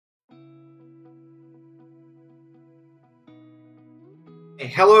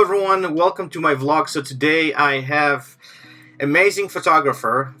Hello everyone, welcome to my vlog. So today I have amazing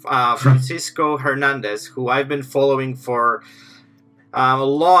photographer Francisco Hernandez, who I've been following for a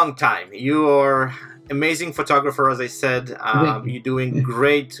long time. You are amazing photographer, as I said. You're doing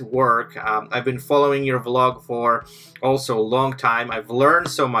great work. I've been following your vlog for also a long time. I've learned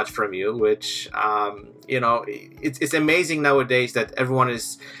so much from you, which it's amazing nowadays that everyone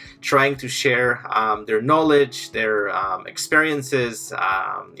is trying to share their knowledge, their experiences,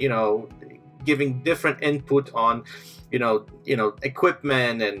 giving different input on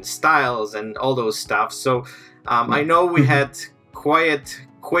equipment and styles and all those stuff. So I know we had quite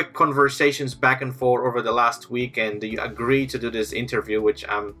quick conversations back and forth over the last week, and you agreed to do this interview, which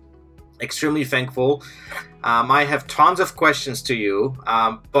I'm extremely thankful. I have tons of questions to you,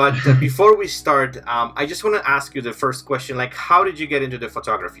 but before we start, I just want to ask you the first question, like, how did you get into the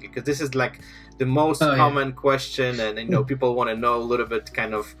photography? Because this is like the most common question, and people want to know a little bit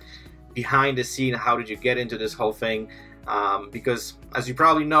kind of behind the scene, how did you get into this whole thing? Because as you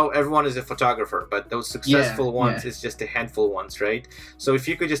probably know, everyone is a photographer, but those successful ones is just a handful ones, right? So if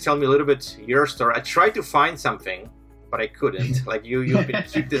you could just tell me a little bit your story. I tried to find something, but I couldn't. Like you could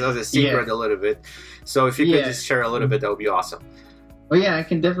keep this as a secret a little bit. So if you could just share a little bit, that would be awesome. Well, yeah, I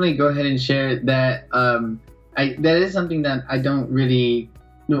can definitely go ahead and share that. That is something that I don't really,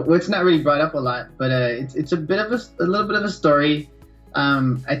 it's not really brought up a lot, but it's a little bit of a story.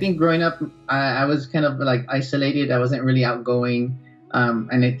 I think growing up, I was kind of like isolated. I wasn't really outgoing.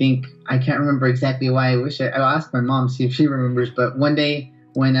 And I think, I can't remember exactly why. I'll ask my mom, see if she remembers. But one day,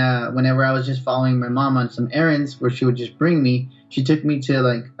 whenever I was just following my mom on some errands where she would just bring me, she took me to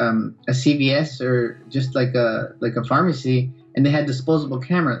like a CVS or just like a pharmacy, and they had disposable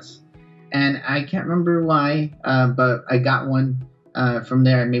cameras. And I can't remember why, but I got one from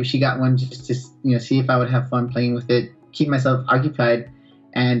there. Maybe she got one just to see if I would have fun playing with it, keep myself occupied.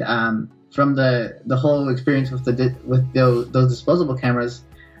 And from the whole experience with those disposable cameras,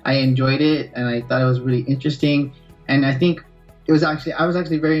 I enjoyed it, and I thought it was really interesting. And I think I was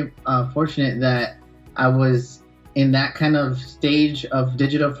actually very fortunate that I was in that kind of stage of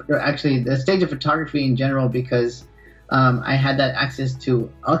the stage of photography in general, because I had that access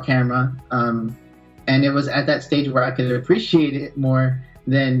to a camera, and it was at that stage where I could appreciate it more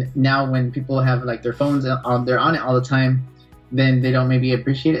than now when people have like their phones on, they're on it all the time. Then they don't maybe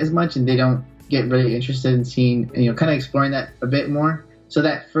appreciate it as much, and they don't get really interested in seeing, kind of exploring that a bit more. So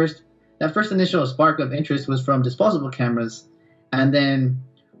that first initial spark of interest was from disposable cameras. And then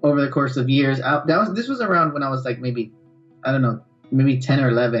over the course of years, this was around when I was like maybe 10 or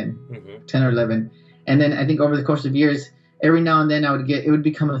 11, 10 or 11. And then I think over the course of years, every now and then it would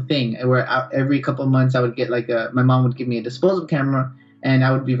become a thing where every couple of months I would get my mom would give me a disposable camera, and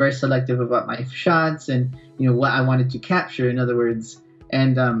I would be very selective about my shots and what I wanted to capture, in other words.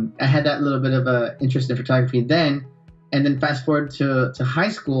 And I had that little bit of a interest in photography then. And then fast forward to high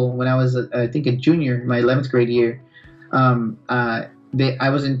school, when I was I think a junior, my 11th grade year. I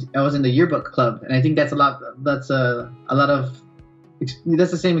was in the yearbook club, and I think that's the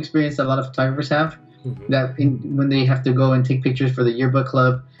same experience that a lot of photographers have. When they have to go and take pictures for the yearbook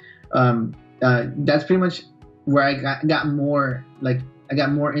club, that's pretty much where I got more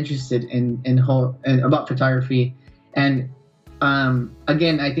interested in about photography. And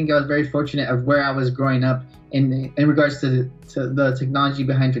again, I think I was very fortunate of where I was growing up in regards to the technology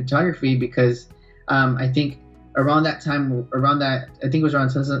behind photography, because I think around that time, I think it was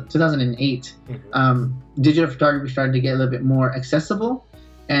around 2008, digital photography started to get a little bit more accessible.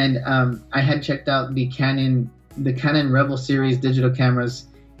 And I had checked out the Canon Rebel series digital cameras.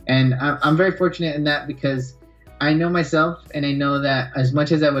 And I'm very fortunate in that, because I know myself, and I know that as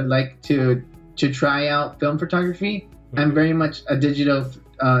much as I would like to try out film photography, I'm very much a digital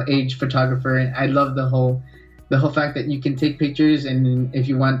age photographer. And I love the whole fact that you can take pictures, and if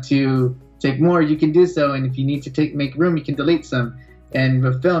you want to take more, you can do so. And if you need to make room, you can delete some. And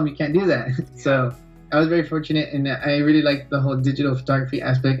with film, you can't do that. So I was very fortunate, and I really liked the whole digital photography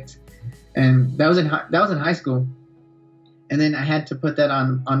aspect. And that was in high school. And then I had to put that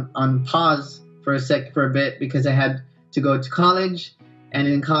on pause for a bit, because I had to go to college. And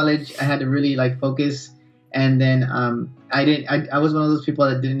in college, I had to really focus. And then I was one of those people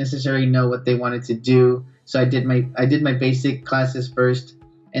that didn't necessarily know what they wanted to do. So I did my basic classes first.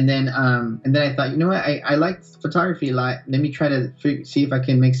 And then I thought, I liked photography a lot. Let me try to see if I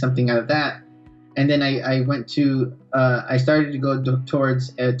can make something out of that. And then I started to go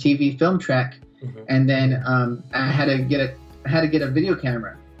towards a TV film track. And then I had to get a video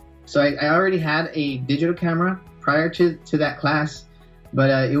camera. So I already had a digital camera prior to that class, but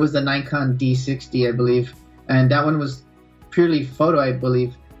it was the Nikon D60, I believe. And that one was purely photo, I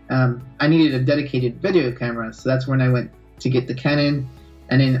believe, I needed a dedicated video camera. So that's when I went to get the Canon,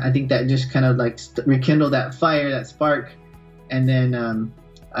 and then I think that just kind of like rekindled that fire, that spark, and then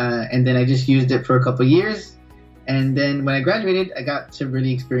I just used it for a couple years. And then when I graduated, I got to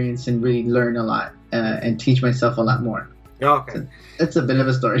really experience and really learn a lot and teach myself a lot more. Okay. So it's a bit of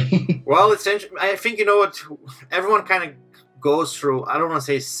a story. Well, it's I think, you know what, everyone kind of goes through, I don't want to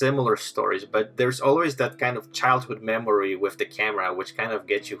say similar stories, but there's always that kind of childhood memory with the camera, which kind of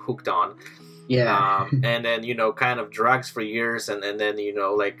gets you hooked on. Yeah. And then, you know, kind of drags for years. And then, you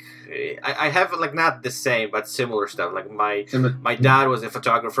know, like I have like not the same, but similar stuff. Like my dad was a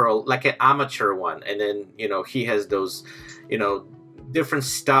photographer, like an amateur one. And then, you know, he has those, you know, different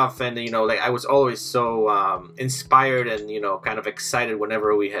stuff. And, you know, like I was always so inspired and, you know, kind of excited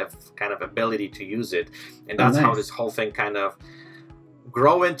whenever we have kind of ability to use it. And that's how this whole thing kind of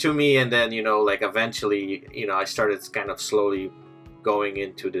grow into me. And then, you know, like eventually, you know, I started kind of slowly going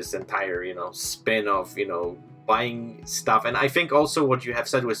into this entire, you know, spin of, you know, buying stuff. And I think also what you have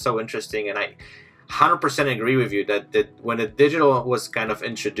said was so interesting, and I 100% agree with you that when the digital was kind of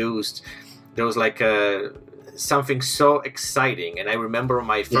introduced, there was like something so exciting. And I remember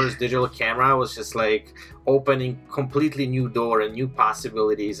my first digital camera was just like opening completely new door and new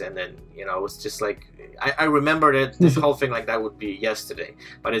possibilities. And then, you know, it was just like I remember that this whole thing like that would be yesterday,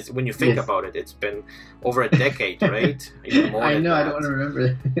 but it's when you think about it, it's been over a decade, right? Even more. I know, I don't want to remember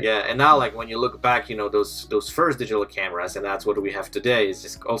it. Yeah, and now like when you look back, you know, those first digital cameras, and that's what we have today, is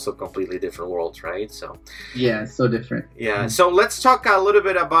just also completely different worlds, right? So yeah, so different. Yeah, so let's talk a little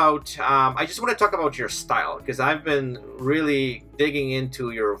bit about. I just want to talk about your style, because I've been really digging into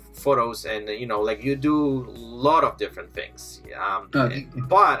your photos, and you know, like you do a lot of different things.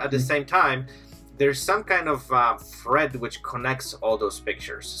 But at the same time, there's some kind of thread which connects all those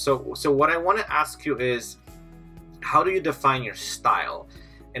pictures. So what I want to ask you is, how do you define your style?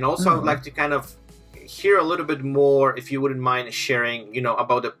 And also I would like to kind of hear a little bit more, if you wouldn't mind sharing, you know,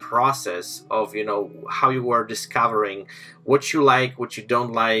 about the process of, you know, how you were discovering what you like, what you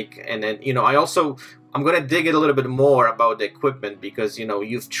don't like. And then, you know, I'm going to dig it a little bit more about the equipment, because, you know,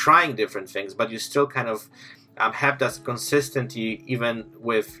 you've trying different things, but you still kind of have that consistency even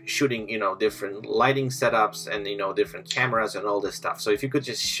with shooting, you know, different lighting setups and, you know, different cameras and all this stuff. So if you could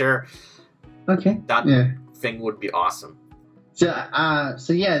just share that thing would be awesome. So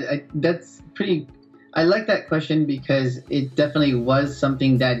yeah, that's pretty, I like that question, because it definitely was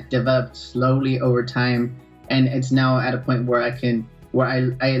something that developed slowly over time, and it's now at a point where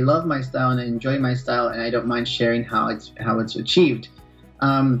I love my style and I enjoy my style, and I don't mind sharing how it's achieved.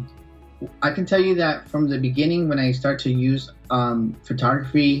 I can tell you that from the beginning, when I started to use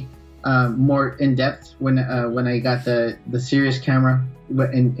photography more in depth, when I got the serious camera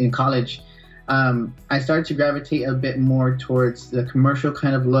in college, I started to gravitate a bit more towards the commercial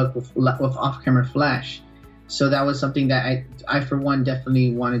kind of look with off-camera flash. So that was something that I for one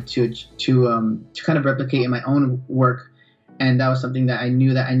definitely wanted to kind of replicate in my own work, and that was something that I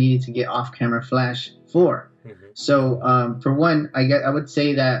knew that I needed to get off-camera flash for. So for one, I would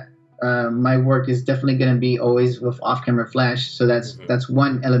say that my work is definitely going to be always with off-camera flash. So that's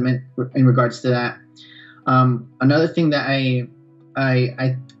one element in regards to that. Another thing that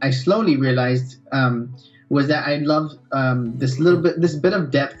I slowly realized was that I love this bit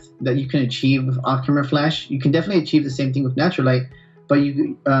of depth that you can achieve with off-camera flash. You can definitely achieve the same thing with natural light, but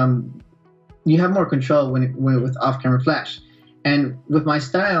you have more control when with off-camera flash. And with my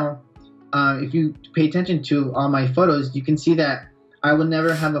style, if you pay attention to all my photos, you can see that I will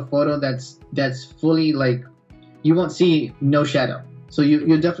never have a photo that's fully, like, you won't see no shadow. So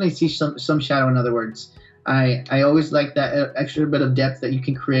you'll definitely see some shadow, in other words. I always like that extra bit of depth that you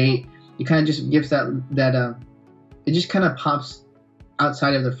can create. It kind of just gives that it just kind of pops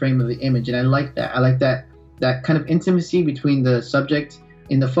outside of the frame of the image, and I like that. I like that kind of intimacy between the subject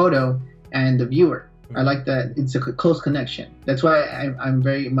in the photo and the viewer. I like that it's a close connection. That's why I'm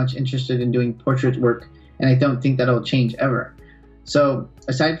very much interested in doing portrait work, and I don't think that'll change ever. So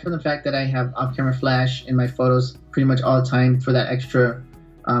aside from the fact that I have off-camera flash in my photos pretty much all the time for that extra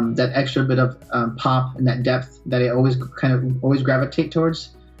bit of pop and that depth that I always gravitate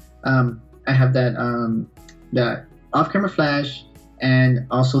towards, I have that off-camera flash and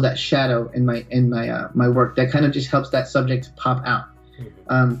also that shadow in my work that kind of just helps that subject pop out.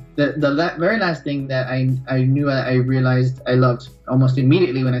 The very last thing that I knew I realized I loved almost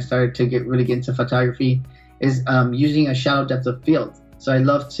immediately when I started to really get into photography is using a shallow depth of field. So I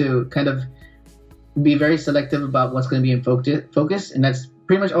love to kind of be very selective about what's going to be in focus, and that's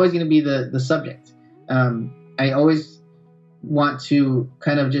pretty much always going to be the subject. I always want to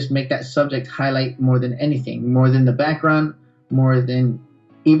kind of just make that subject highlight more than anything, more than the background, more than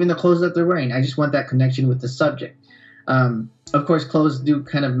even the clothes that they're wearing. I just want that connection with the subject. Of course, clothes do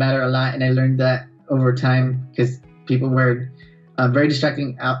kind of matter a lot, and I learned that over time because people wear very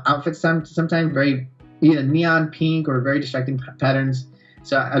distracting outfits sometimes, very either neon pink or very distracting patterns.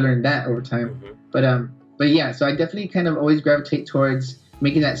 So I learned that over time. But yeah, so I definitely kind of always gravitate towards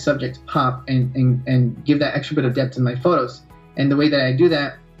making that subject pop and give that extra bit of depth in my photos. And the way that I do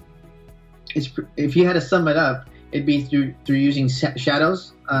that is, if you had to sum it up, it'd be through using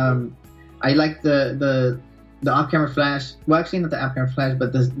shadows. I like the off-camera flash. Well, actually not the off-camera flash,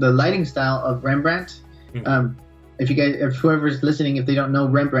 but the lighting style of Rembrandt. If whoever's listening, if they don't know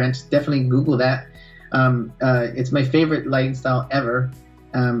Rembrandt, definitely Google that. It's my favorite lighting style ever.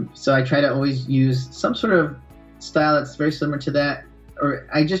 So I try to always use some sort of style that's very similar to that, or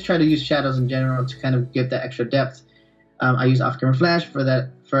I just try to use shadows in general to kind of give that extra depth. I use off-camera flash for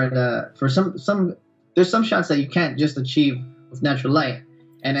that. For some, there's some shots that you can't just achieve with natural light,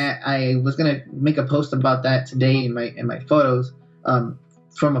 and I was gonna make a post about that today in my photos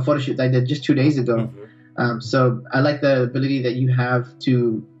from a photo shoot that I did just 2 days ago. So I like the ability that you have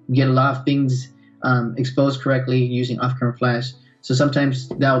to get a lot of things exposed correctly using off-camera flash. So sometimes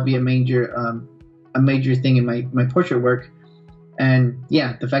that will be a major thing in my portrait work. And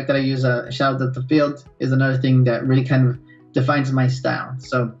yeah, the fact that I use a shadow depth of field is another thing that really kind of defines my style.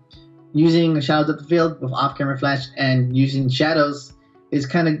 So using a shadow depth of field with off-camera flash and using shadows is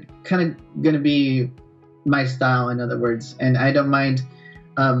kind of going to be my style, in other words. And I don't mind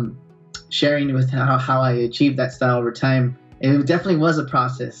sharing with how I achieved that style over time. It definitely was a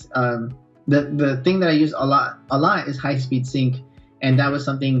process. The thing that I use a lot is high-speed sync, and that was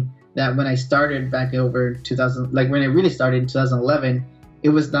something that when I started back over 2000, like when I really started in 2011, it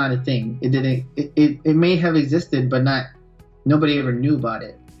was not a thing. It may have existed, but nobody ever knew about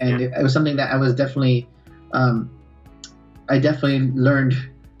it. And it was something that I was definitely, I definitely learned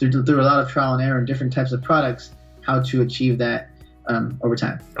through a lot of trial and error in different types of products how to achieve that over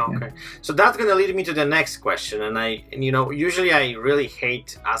time. Okay, so that's gonna lead me to the next question, and usually I really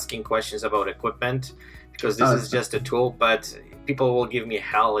hate asking questions about equipment because this is just a tool, but people will give me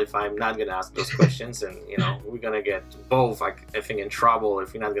hell if I'm not gonna ask those questions, and we're gonna get both, I think, in trouble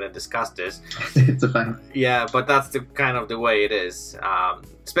if we're not gonna discuss this. It's a fine. Yeah, but that's the kind of the way it is.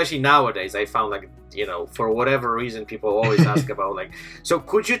 Especially nowadays, I found for whatever reason, people always ask about So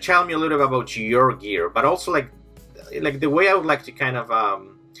could you tell me a little bit about your gear, but also like the way I would like to kind of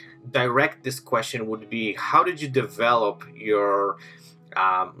direct this question would be, how did you develop your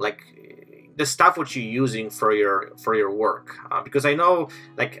the stuff which you're using for your work? Because I know,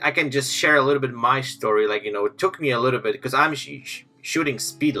 I can just share a little bit my story. It took me a little bit because I'm shooting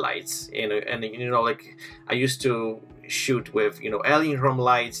speed lights, and I used to shoot with alien chrome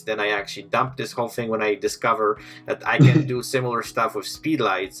lights. Then I actually dumped this whole thing when I discovered that I can do similar stuff with speed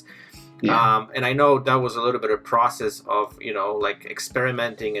lights. And I know that was a little bit of process of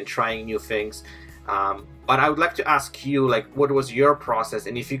experimenting and trying new things. But I would like to ask you, what was your process,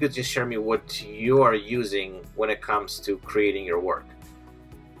 and if you could just share me what you are using when it comes to creating your work.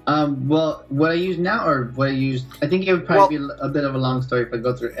 Well, what I use now, or what I used, I think it would probably be a bit of a long story if I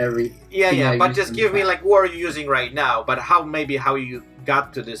go through every. Yeah, but just give me what are you using right now, but how you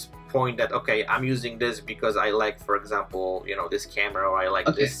got to this point that, okay, I'm using this because I like, for example, this camera, or I like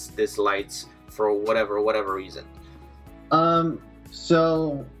this lights for whatever reason.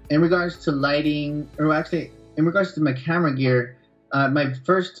 So in regards to lighting, or actually in regards to my camera gear, my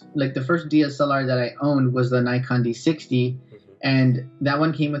first, the first DSLR that I owned was the Nikon D60, and that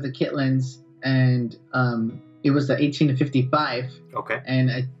one came with a kit lens, and it was the 18-55. Okay.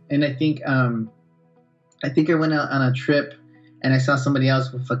 And I think I went out on a trip, and I saw somebody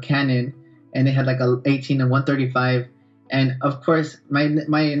else with a Canon, and they had a 18-135, and of course my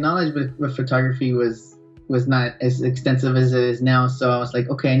knowledge with photography was not as extensive as it is now, so I was like,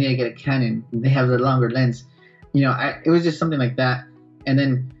 okay, I need to get a Canon. They have the longer lens, it was just something like that. And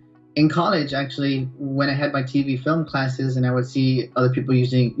then in college, actually, when I had my TV film classes and I would see other people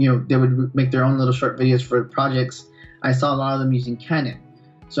using, they would make their own little short videos for projects, I saw a lot of them using Canon.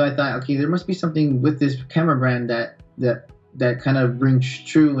 So I thought, okay, there must be something with this camera brand that kind of rings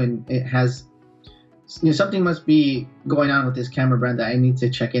true, and it has, something must be going on with this camera brand that I need to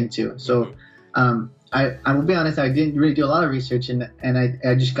check into. So I will be honest, I didn't really do a lot of research, and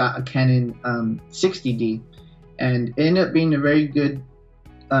I just got a Canon 60D, and it ended up being a very good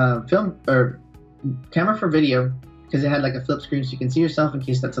film or camera for video, because it had a flip screen so you can see yourself in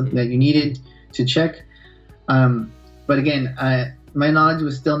case that's something that you needed to check. But again, my knowledge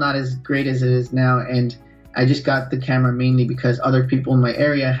was still not as great as it is now, and I just got the camera mainly because other people in my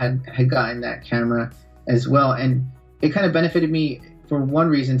area had gotten that camera as well, and it kind of benefited me for one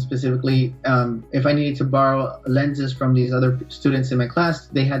reason specifically. If I needed to borrow lenses from these other students in my class,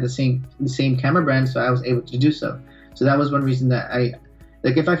 they had the same camera brand, so I was able to do so. So that was one reason that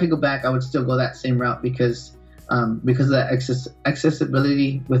if I could go back, I would still go that same route because of that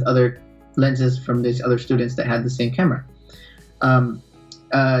accessibility with other lenses from these other students that had the same camera.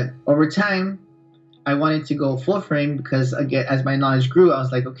 Over time, I wanted to go full frame because, again, as my knowledge grew, I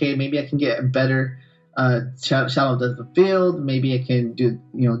was like, okay, maybe I can get a better shallow depth of field. Maybe I can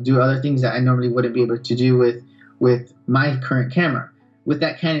do other things that I normally wouldn't be able to do with my current camera. With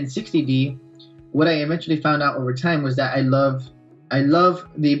that Canon 60D, what I eventually found out over time was that I love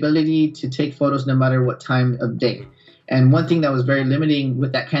the ability to take photos no matter what time of day. And one thing that was very limiting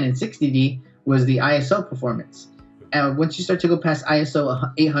with that Canon 60D was the ISO performance. And once you start to go past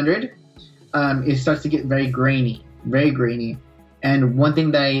ISO 800, it starts to get very grainy. And one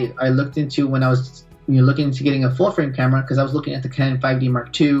thing that I looked into when I was looking into getting a full frame camera, because I was looking at the Canon 5D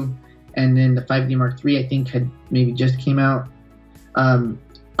Mark II, and then the 5D Mark III I think had maybe just came out.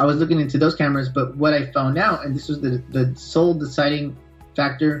 I was looking into those cameras, but what I found out, and this was the sole deciding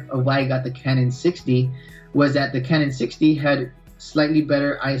factor of why I got the Canon 60, was that the Canon 60 had slightly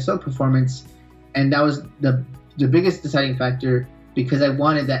better ISO performance, and that was the biggest deciding factor, because I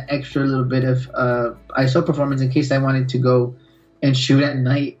wanted that extra little bit of ISO performance in case I wanted to go and shoot at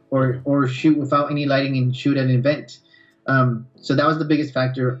night or shoot without any lighting and shoot at an event. So that was the biggest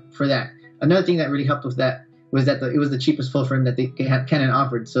factor for that. Another thing that really helped with that was that it was the cheapest full frame that Canon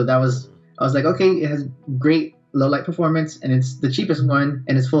offered. So I was like, okay, it has great low light performance and it's the cheapest one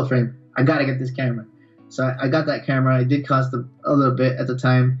and it's full frame. I gotta get this camera. So I got that camera. It did cost a little bit at the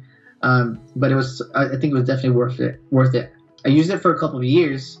time, but I think it was definitely worth it. I used it for a couple of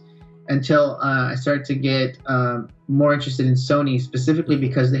years until I started to get more interested in Sony, specifically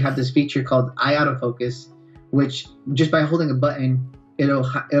because they have this feature called eye autofocus, which just by holding a button,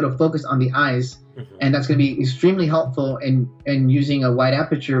 it'll focus on the eyes, and that's going to be extremely helpful in using a wide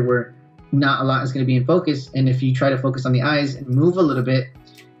aperture where not a lot is going to be in focus. And if you try to focus on the eyes and move a little bit,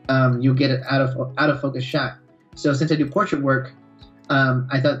 you'll get an out of focus shot. So since I do portrait work,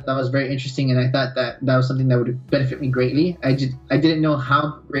 I thought that was very interesting, and I thought that was something that would benefit me greatly. I didn't know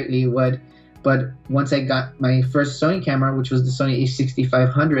how greatly it would, but once I got my first Sony camera, which was the Sony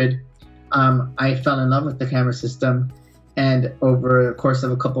a6500, I fell in love with the camera system, and over the course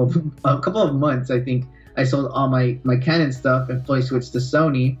of a couple of months, I think I sold all my Canon stuff and fully switched to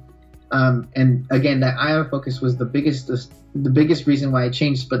Sony. And again, that eye autofocus was the biggest reason why I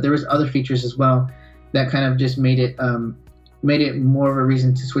changed, but there was other features as well that kind of just made it more of a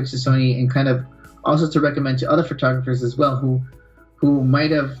reason to switch to Sony, and kind of also to recommend to other photographers as well who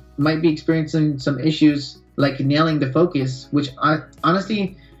might be experiencing some issues like nailing the focus, which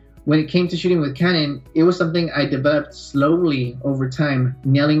honestly, when it came to shooting with Canon, it was something I developed slowly over time,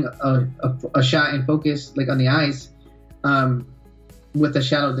 nailing a shot in focus, like on the eyes, with a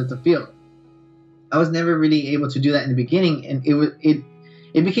shallow depth of field. I was never really able to do that in the beginning, and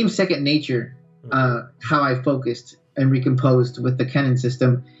it became second nature how I focused and recomposed with the Canon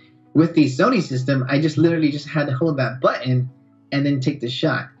system. With the Sony system, I literally just had to hold that button and then take the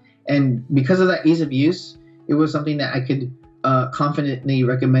shot. And because of that ease of use, it was something that I could confidently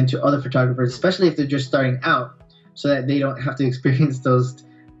recommend to other photographers, especially if they're just starting out, so that they don't have to experience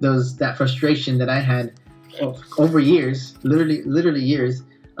that frustration that I had over years, literally years,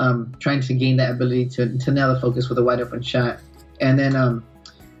 trying to gain that ability to nail the focus with a wide open shot. And then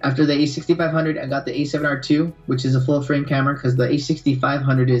after the a6500, I got the a7R II, which is a full frame camera, because the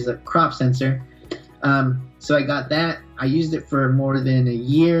a6500 is a crop sensor. So I got that. I used it for more than a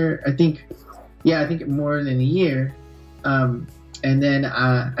year, I think more than a year. And then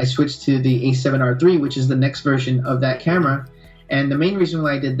I switched to the a7R III, which is the next version of that camera. And the main reason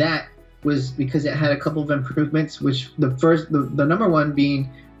why I did that was because it had a couple of improvements, which the number one being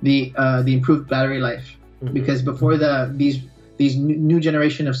the improved battery life. Because before these new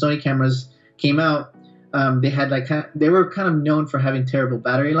generation of Sony cameras came out, they were kind of known for having terrible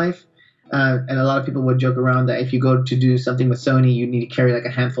battery life. And a lot of people would joke around that if you go to do something with Sony, you need to carry like a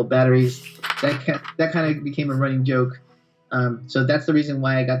handful of batteries. That kind of became a running joke. So that's the reason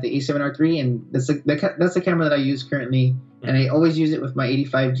why I got the a7R III, and that's the camera that I use currently. And I always use it with my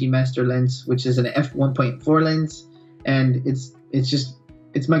 85G Master lens, which is an f1.4 lens, and it's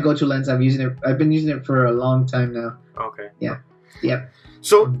my go-to lens. I've been using it for a long time now. Okay. Yeah. Yep.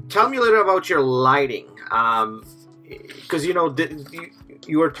 So tell me a little about your lighting, because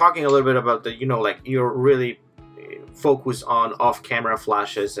you were talking a little bit about you're really focus on off-camera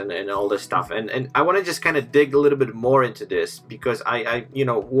flashes and all this stuff, and I want to just kind of dig a little bit more into this, because I you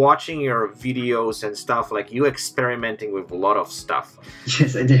know, watching your videos and stuff, like you experimenting with a lot of stuff.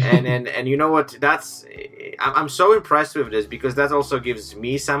 Yes, I did. And you know what, that's, I'm so impressed with this, because that also gives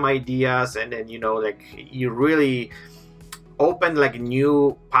me some ideas, and then, you know, like you really opened like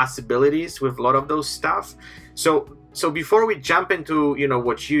new possibilities with a lot of those stuff. So before we jump into, you know,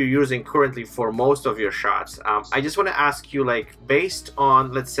 what you're using currently for most of your shots, I just want to ask you, like, based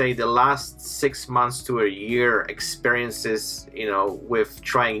on, let's say, the last 6 months to a year experiences, you know, with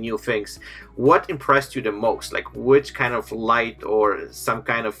trying new things, what impressed you the most? Like, which kind of light or some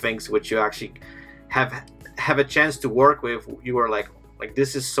kind of things which you actually have a chance to work with, you were like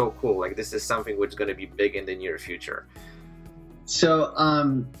this is so cool, like this is something which is going to be big in the near future? So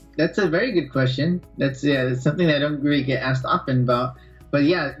that's a very good question. That's something that I don't really get asked often about. But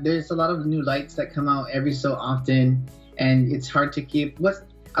yeah, there's a lot of new lights that come out every so often, and it's hard to keep.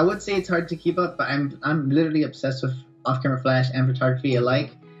 I would say it's hard to keep up, but I'm literally obsessed with off-camera flash and photography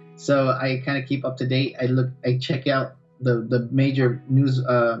alike. So I kind of keep up to date. I check out the major news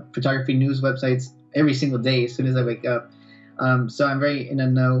photography news websites every single day as soon as I wake up. So I'm very in the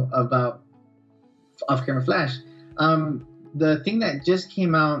know about off-camera flash. The thing that just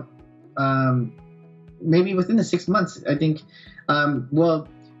came out, maybe within the 6 months, I think. Well,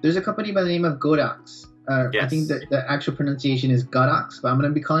 there's a company by the name of Godox. Yes. I think that the actual pronunciation is Godox, but I'm going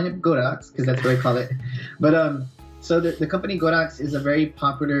to be calling it Godox because that's what I call it. But so the company Godox is a very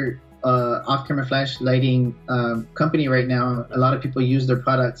popular off-camera flash lighting company right now. A lot of people use their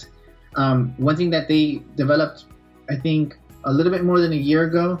products. One thing that they developed, I think, a little bit more than a year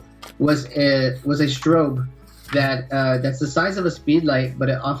ago was a strobe that's the size of a speed light, but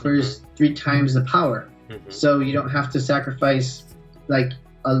it offers 3 times the power. So you don't have to sacrifice like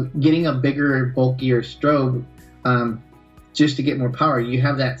getting a bigger, bulkier strobe just to get more power. You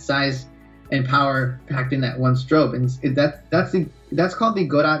have that size and power packed in that one strobe, and that's called the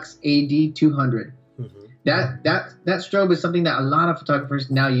Godox AD200. That strobe is something that a lot of photographers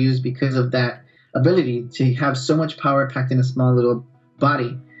now use because of that ability to have so much power packed in a small little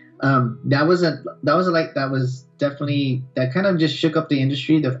body. That was a light that was definitely, that kind of just shook up the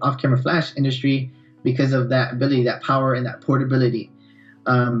industry, the off-camera flash industry, because of that ability, that power, and that portability.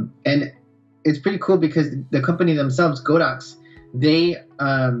 And it's pretty cool because the company themselves, Godox, they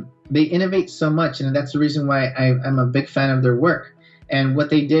innovate so much, and that's the reason why I'm a big fan of their work. And what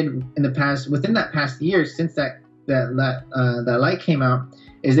they did in the past, within that past year, since that light came out,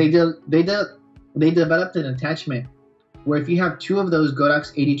 is they developed an attachment where if you have 2 of those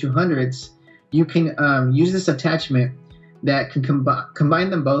Godox AD200s, you can use this attachment that can combine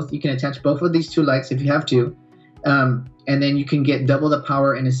them both. You can attach both of these 2 lights if you have to, and then you can get double the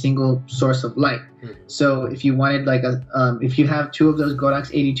power in a single source of light. So if you wanted like if you have 2 of those Godox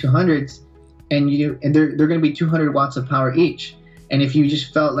AD200s, and they're going to be 200 watts of power each, and if you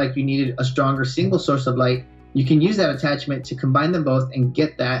just felt like you needed a stronger single source of light, you can use that attachment to combine them both and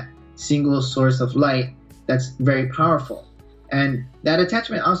get that single source of light that's very powerful. And that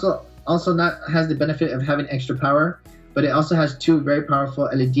attachment also not has the benefit of having extra power, but it also has 2 very powerful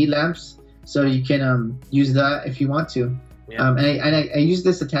LED lamps, so you can use that if you want to. Yeah. And I use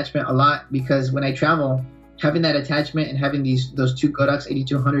this attachment a lot because when I travel, having that attachment and having those 2 Godox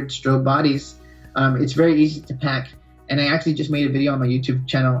AD200 strobe bodies, it's very easy to pack. And I actually just made a video on my YouTube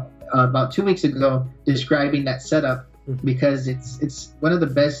channel about 2 weeks ago describing that setup, because it's one of the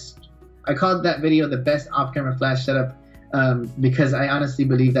best. I called that video the best off-camera flash setup because I honestly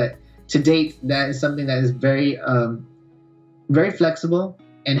believe that to date that is something that is very very flexible,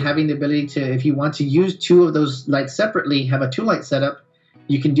 and having the ability to, if you want to use 2 of those lights separately, have a 2-light setup,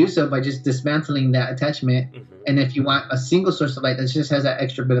 you can do so by just dismantling that attachment. And if you want a single source of light that just has that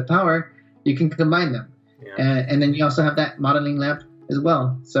extra bit of power, you can combine them. And then you also have that modeling lamp as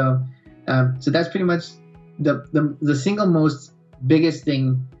well. So that's pretty much the single most biggest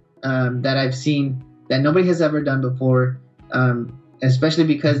thing that I've seen that nobody has ever done before, especially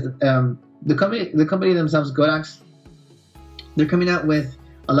because the company themselves, Godox, they're coming out with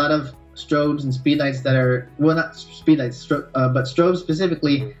a lot of strobes and speedlights that are, well, not speedlights, but strobes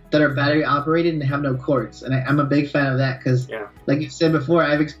specifically that are battery operated and have no cords. And I'm a big fan of that because, like you said before,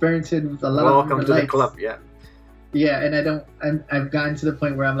 I've experienced it with a lot of Welcome to lights. The club, yeah. Yeah, and I've gotten to the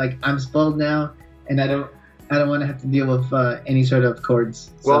point where I'm like, I'm spoiled now, and I don't want to have to deal with any sort of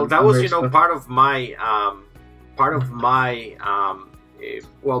cords. Well, that was, part of my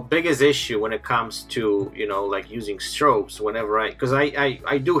well, biggest issue when it comes to, you know, like using strobes whenever because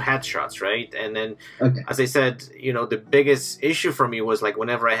I do headshots, right? And then, Okay. as I said, you know, the biggest issue for me was like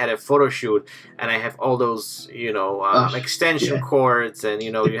whenever I had a photo shoot and I have all those, you know, extension cords, and,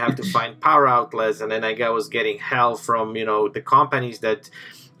 you know, you have to find power outlets, and then I was getting hell from, you know, the companies that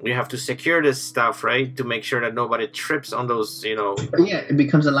you have to secure this stuff, right, to make sure that nobody trips on those, you know. Yeah, it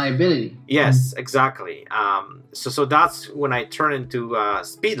becomes a liability. Yes, exactly. So that's when I turned into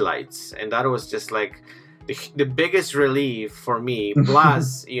speed lights, and that was just like the biggest relief for me.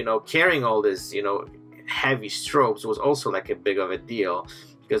 Plus, you know, carrying all this, you know, heavy strobes was also like a big of a deal,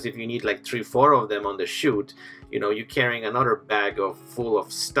 because if you need like 3-4 of them on the shoot, you know, you're carrying another bag full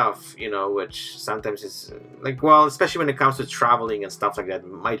of stuff, you know, which sometimes is like, well, especially when it comes to traveling and stuff like that,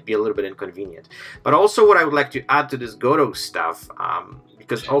 might be a little bit inconvenient. But also what I would like to add to this Godox stuff,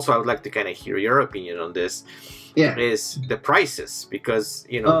 because also I would like to kind of hear your opinion on this, is the prices, because,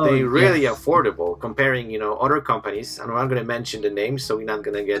 you know, they really affordable comparing, you know, other companies. And I'm not going to mention the names, so we're not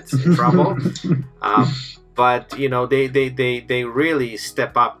going to get in trouble. But, you know, they really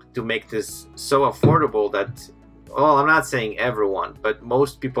step up to make this so affordable that, well, I'm not saying everyone, but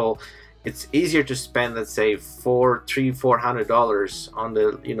most people, it's easier to spend, let's say, $400 on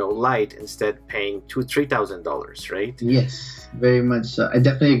the, you know, light instead paying $2,000-$3,000, right? Yes, very much so. I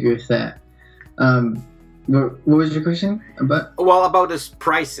definitely agree with that. What was your question about? Well, about this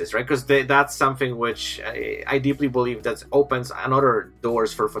prices, right? Because that's something which I deeply believe that opens another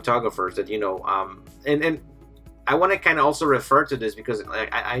doors for photographers. That, you know, and I want to kind of also refer to this because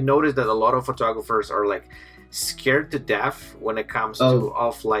I noticed that a lot of photographers are like scared to death when it comes to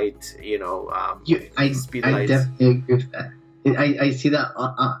off-light, you know, speed lights. I definitely agree with that. I see that.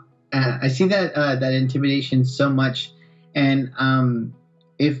 I see that that intimidation so much, and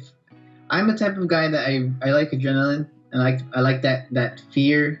if I'm the type of guy that I like adrenaline, and I like that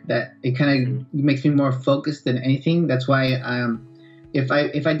fear, that it kind of makes me more focused than anything. That's why if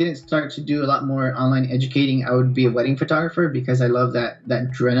I didn't start to do a lot more online educating, I would be a wedding photographer, because I love that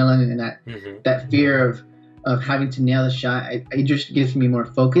adrenaline and that fear of having to nail the shot. It just gives me more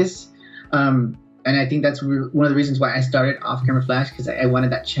focus. And I think that's one of the reasons why I started off-camera flash, because I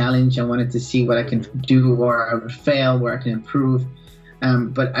wanted that challenge. I wanted to see what I can do, where I would fail, where I can improve.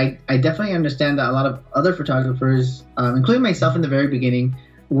 But I definitely understand that a lot of other photographers, including myself in the very beginning,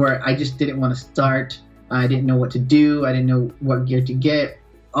 where I just didn't want to start. I didn't know what to do. I didn't know what gear to get.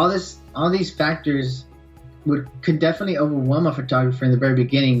 All these factors could definitely overwhelm a photographer in the very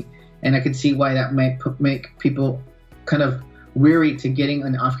beginning, and I could see why that might make people kind of weary to getting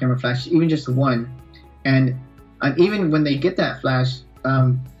an off-camera flash, even just one. And even when they get that flash,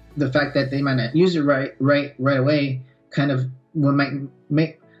 the fact that they might not use it right away kind of might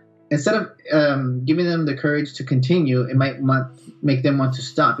make, instead of giving them the courage to continue, it might make them want to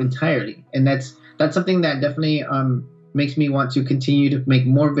stop entirely. And that's something that definitely makes me want to continue to make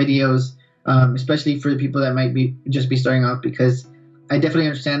more videos, especially for the people that might be starting off, because I definitely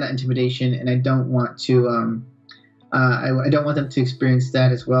understand that intimidation, and I don't want to I don't want them to experience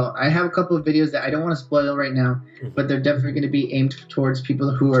that as well. I have a couple of videos that I don't want to spoil right now, but they're definitely going to be aimed towards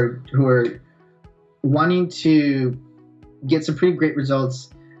people who are wanting to get some pretty great results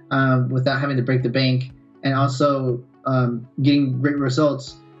without having to break the bank, and also getting great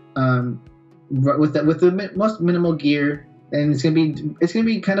results with the most minimal gear. And it's gonna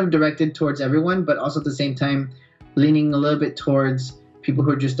be kind of directed towards everyone, but also at the same time leaning a little bit towards people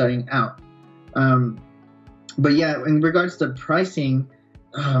who are just starting out. But yeah, in regards to pricing,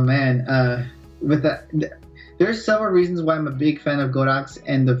 oh man, with that, there are several reasons why I'm a big fan of Godox,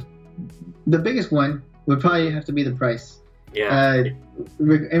 and the biggest one would probably have to be the price. Yeah.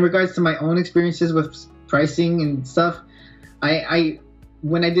 In regards to my own experiences with pricing and stuff, I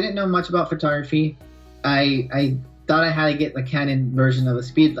when I didn't know much about photography, I thought I had to get the Canon version of a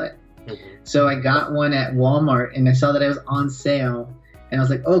speedlight. So I got one at Walmart, and I saw that it was on sale, and I was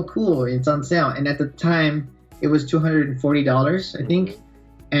like, oh cool, it's on sale. And at the time it was $240, I think.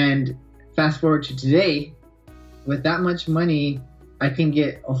 And fast forward to today, with that much money, I can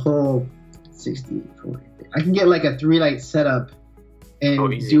get a whole 60, 40. I can get like a 3-light setup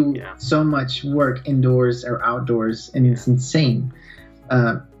and do so much work indoors or outdoors, and it's insane.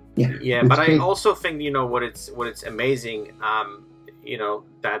 But crazy. I also think, you know, what it's amazing, you know,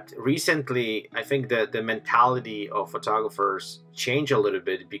 that recently I think that the mentality of photographers changed a little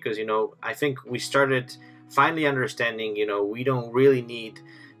bit, because, you know, I think we started finally understanding, you know, we don't really need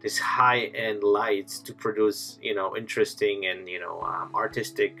this high-end lights to produce, you know, interesting and, you know,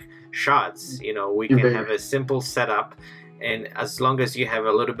 artistic shots. You know, we can have a simple setup, and as long as you have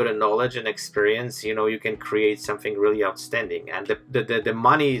a little bit of knowledge and experience, you know, you can create something really outstanding. And the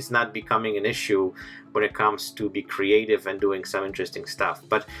money is not becoming an issue when it comes to be creative and doing some interesting stuff.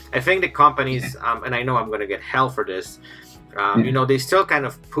 But I think the companies, and I know I'm going to get hell for this, you know, they still kind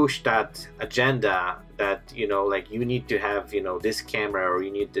of push that agenda that, you know, like you need to have, you know, this camera, or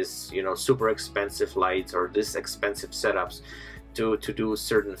you need this, you know, super expensive lights or this expensive setups to do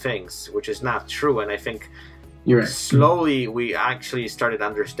certain things, which is not true. And I think you're right. Slowly we actually started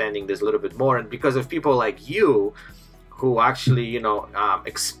understanding this a little bit more, and because of people like you who actually, you know,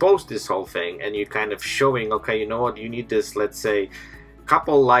 exposed this whole thing, and you kind of showing, okay, you know what, you need this, let's say,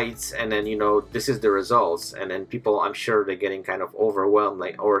 couple lights, and then, you know, this is the results, and then people, I'm sure they're getting kind of overwhelmed,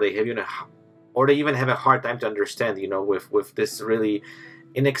 like, or they have, you know, or they even have a hard time to understand, you know, with this really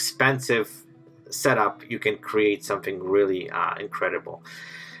inexpensive setup, you can create something really incredible.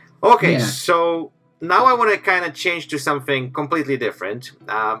 Okay, so now I want to kind of change to something completely different.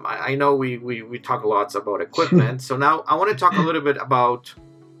 I know we talk lots about equipment, so now I want to talk a little bit about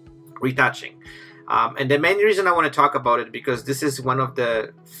retouching. And the main reason I want to talk about it, because this is one of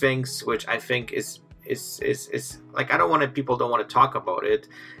the things which I think is like, I don't want to, people don't want to talk about it,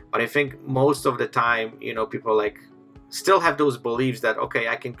 but I think most of the time, you know, people like still have those beliefs that, okay,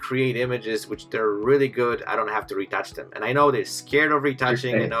 I can create images which they're really good, I don't have to retouch them. And I know they're scared of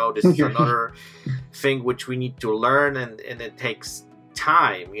retouching. You know, this is another thing which we need to learn, and it takes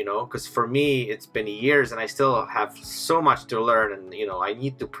time, you know, because for me it's been years and I still have so much to learn, and, you know, I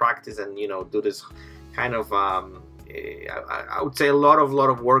need to practice and, you know, do this kind of I would say a lot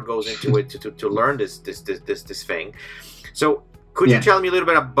of work goes into it to learn this thing. So could you tell me a little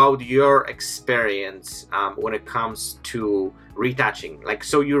bit about your experience when it comes to retouching? Like,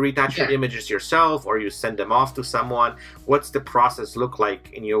 so you retouch your images yourself, or you send them off to someone? What's the process look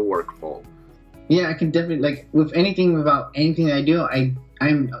like in your workflow? Yeah, I can definitely, like, with anything about anything that I do,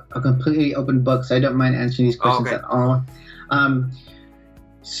 I'm a completely open book, so I don't mind answering these questions at all.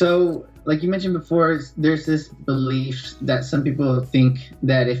 So, like you mentioned before, there's this belief that some people think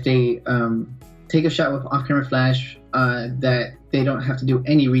that if they take a shot with off-camera flash, that they don't have to do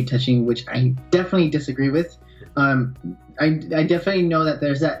any retouching, which I definitely disagree with. I definitely know that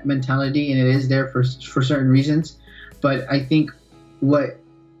there's that mentality, and it is there for certain reasons, but I think what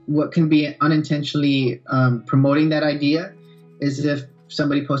can be unintentionally promoting that idea is if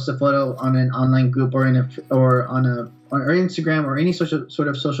somebody posts a photo on an online group or on Instagram or any sort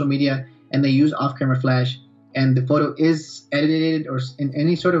of social media, and they use off-camera flash, and the photo is edited or in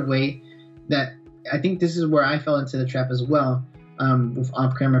any sort of way, that I think this is where I fell into the trap as well, with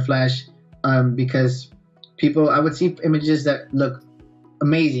off-camera flash, because I would see images that look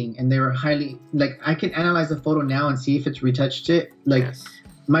amazing, and they were highly, like, I can analyze the photo now and see if it's retouched it. Like,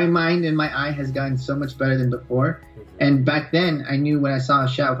 my mind and my eye has gotten so much better than before. And back then, I knew when I saw a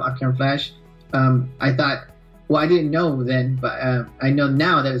shot with off-camera flash, I thought, well, I didn't know then, but I know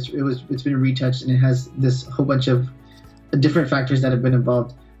now that it's been retouched, and it has this whole bunch of different factors that have been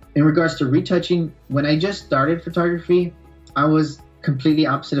involved. In regards to retouching, when I just started photography, I was completely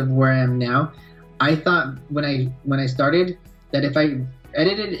opposite of where I am now. I thought when I started that if I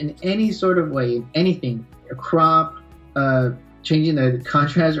edited in any sort of way, anything, a crop, changing the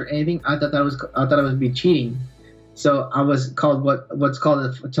contrast or anything, I thought I would be cheating. So I was called what's called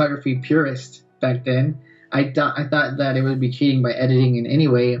a photography purist back then. I thought that it would be cheating by editing in any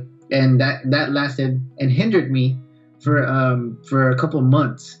way, and that lasted and hindered me for a couple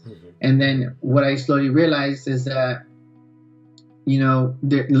months. And then what I slowly realized is that, you know,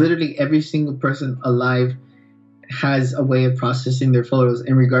 literally every single person alive has a way of processing their photos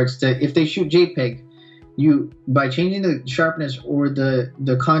in regards to, if they shoot JPEG, by changing the sharpness or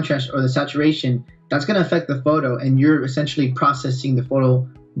the contrast or the saturation, that's going to affect the photo, and you're essentially processing the photo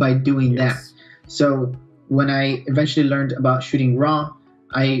by doing that. So when I eventually learned about shooting RAW,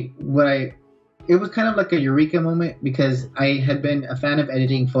 it was kind of like a eureka moment, because I had been a fan of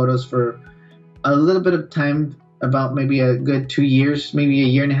editing photos for a little bit of time, about maybe a good 2 years, maybe a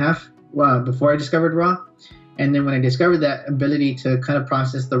year and a half, before I discovered RAW. And then when I discovered that ability to kind of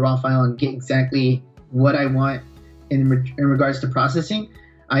process the RAW file and get exactly what I want in regards to processing,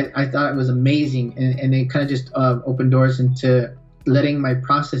 I thought it was amazing, and it kind of just opened doors into letting my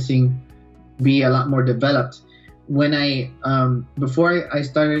processing be a lot more developed. When before I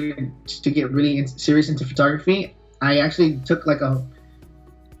started to get really serious into photography, I actually took like I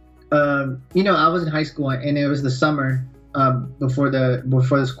was in high school, and it was the summer before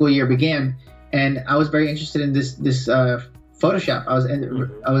the school year began, and I was very interested in this Photoshop.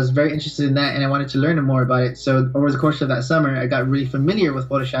 I was very interested in that, and I wanted to learn more about it. So over the course of that summer, I got really familiar with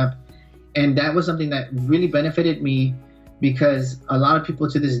Photoshop, and that was something that really benefited me because a lot of people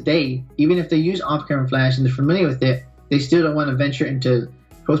to this day, even if they use off-camera flash and they're familiar with it, they still don't want to venture into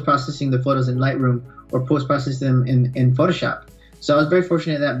post-processing the photos in Lightroom or post-process them in Photoshop. So I was very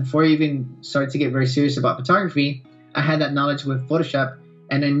fortunate that before I even started to get very serious about photography, I had that knowledge with Photoshop,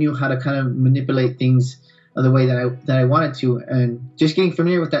 and I knew how to kind of manipulate things the way that I wanted to. And just getting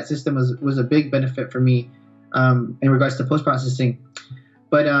familiar with that system was a big benefit for me in regards to post-processing.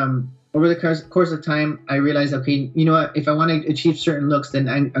 But over the course of time, I realized, okay, you know what? If I want to achieve certain looks, then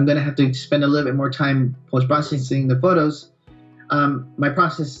I'm going to have to spend a little bit more time post-processing the photos. My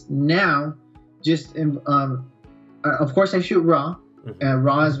process now, of course, I shoot RAW.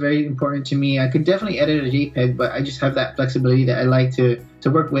 RAW is very important to me. I could definitely edit a JPEG, but I just have that flexibility that I like to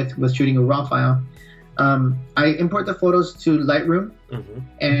work with shooting a RAW file. I import the photos to Lightroom,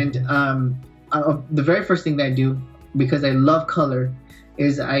 and the very first thing that I do, because I love color,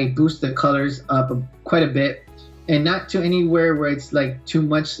 is I boost the colors up quite a bit, and not to anywhere where it's like too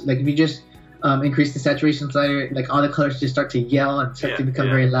much. Like if you just increase the saturation slider, like all the colors just start to yell and start to become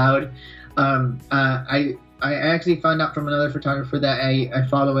very loud. I actually found out from another photographer that I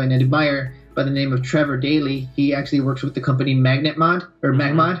follow and admire by the name of Trevor Daly. He actually works with the company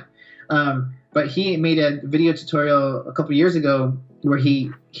MagMod. But he made a video tutorial a couple years ago where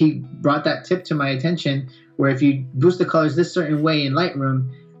he brought that tip to my attention, where if you boost the colors this certain way in Lightroom,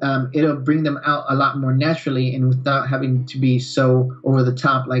 it'll bring them out a lot more naturally and without having to be so over the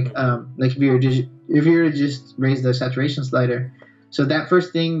top, like if you were to just raise the saturation slider. So that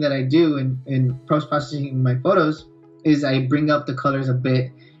first thing that I do in post-processing my photos is I bring up the colors a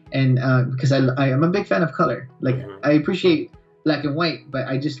bit, and because I am a big fan of color. Like I appreciate black and white, but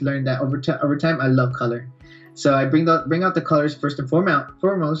I just learned that over time I love color. So I bring out the colors first and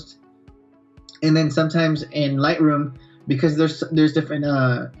foremost, and then sometimes in Lightroom, because there's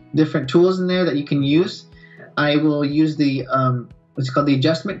different tools in there that you can use, I will use the what's called the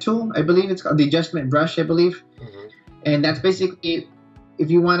adjustment tool. I believe it's called the adjustment brush, I believe. And that's basically, if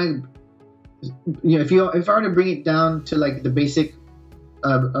you want to, if I were to bring it down to like the basic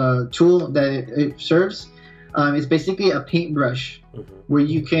tool that it serves, it's basically a paintbrush where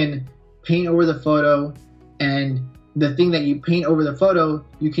you can paint over the photo, and the thing that you paint over the photo,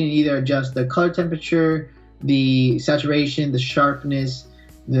 you can either adjust the color temperature, the saturation, the sharpness,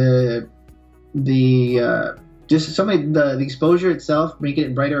 the exposure itself, making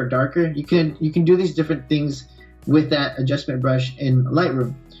it brighter or darker. You can do these different things with that adjustment brush in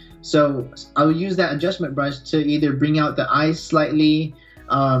Lightroom. So I'll use that adjustment brush to either bring out the eyes slightly.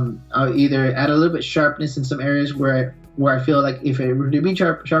 I'll either add a little bit sharpness in some areas where I feel like if it were to be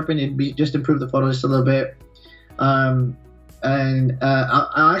sharpened, it'd be just improve the photo just a little bit. I'll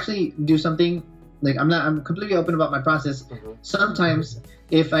actually do something like I'm completely open about my process. Sometimes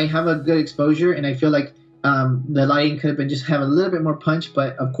if I have a good exposure and I feel like the lighting could have been just have a little bit more punch,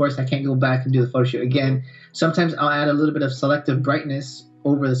 but of course I can't go back and do the photo shoot again. Sometimes I'll add a little bit of selective brightness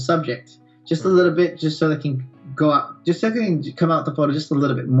over the subject, just a little bit, just so that can go out, just so I can come out the photo just a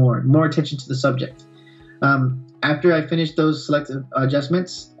little bit more attention to the subject. After I finish those selective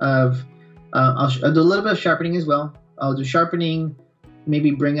adjustments I'll do a little bit of sharpening as well. I'll do sharpening,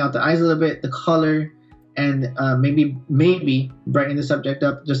 maybe bring out the eyes a little bit, the color, and maybe brighten the subject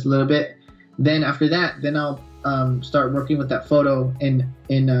up just a little bit. Then after that, I'll start working with that photo in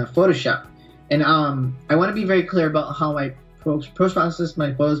Photoshop. And I want to be very clear about how I post-process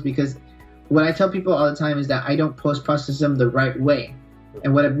my photos, because what I tell people all the time is that I don't post-process them the right way.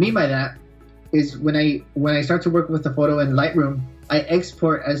 And what I mean by that is when I start to work with the photo in Lightroom, I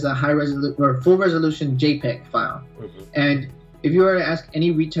export as a high resolution or full resolution JPEG file. And if you were to ask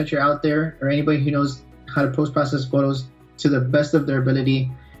any retoucher out there or anybody who knows how to post-process photos to the best of their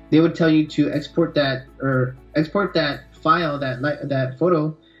ability, they would tell you to export that file, that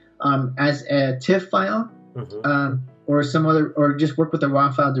photo, as a TIFF file, or some other, or just work with the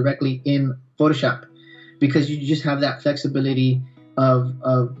RAW file directly in Photoshop, because you just have that flexibility of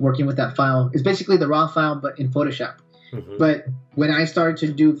working with that file. It's basically the RAW file, but in Photoshop. But when I started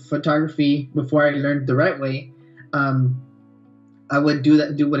to do photography before I learned the right way, I would do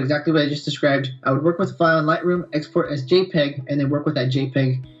exactly what I just described. I would work with the file in Lightroom, export as JPEG, and then work with that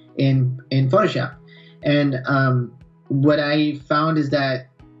JPEG in Photoshop. And what I found is that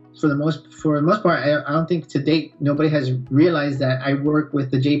for the most part, I don't think to date nobody has realized that I work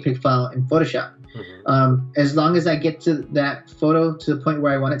with the JPEG file in Photoshop. As long as I get to that photo to the point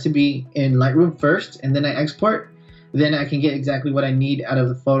where I want it to be in Lightroom first, and then I export, then I can get exactly what I need out of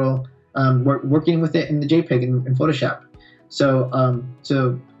the photo, working with it in the JPEG in Photoshop. So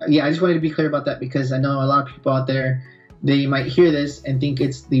yeah, I just wanted to be clear about that, because I know a lot of people out there, they might hear this and think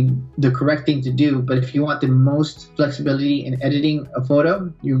it's the correct thing to do. But if you want the most flexibility in editing a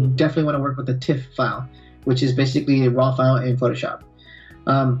photo, you definitely want to work with the TIFF file, which is basically a raw file in Photoshop.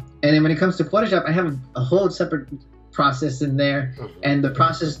 And then when it comes to Photoshop, I have a whole separate process in there, and the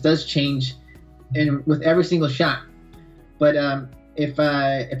process does change with every single shot. But if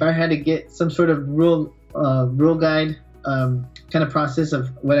I had to get some sort of rule guide kind of process of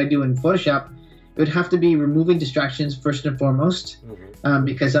what I do in Photoshop, it would have to be removing distractions first and foremost,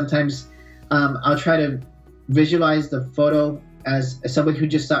 because sometimes I'll try to visualize the photo as somebody who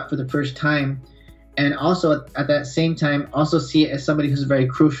just saw it for the first time, and also at that same time also see it as somebody who's very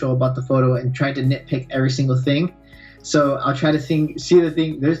crucial about the photo and try to nitpick every single thing. So I'll try to see the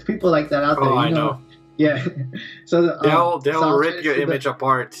thing. There's people like that out there. Oh, I know. Yeah. So they'll rip your image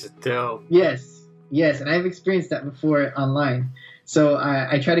apart. Yes, and I've experienced that before online. So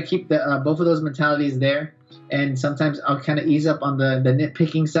I try to keep both of those mentalities there, and sometimes I'll kind of ease up on the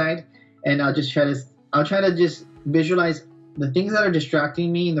nitpicking side, and I'll try to just visualize the things that are distracting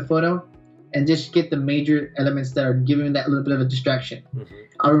me in the photo, and just get the major elements that are giving me that little bit of a distraction.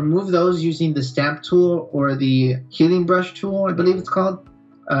 I'll remove those using the stamp tool or the healing brush tool, I believe it's called,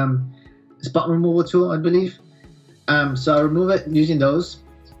 spot removal tool, I believe. So I'll remove it using those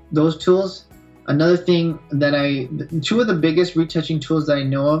tools. Another thing that two of the biggest retouching tools that I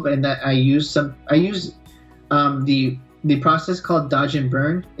know of and that I use the process called dodge and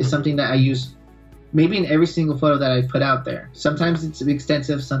burn is something that I use maybe in every single photo that I put out there. Sometimes it's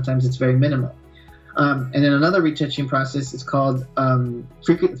extensive, sometimes it's very minimal. And then another retouching process is called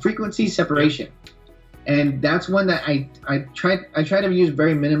frequency separation. And that's one that I try to use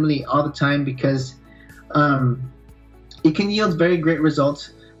very minimally all the time, because it can yield very great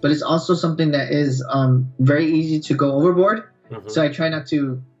results, but it's also something that is very easy to go overboard. So I try not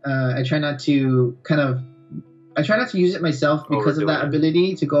to use it myself because of that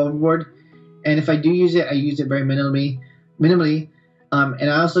ability to go overboard. And if I do use it, I use it very minimally. And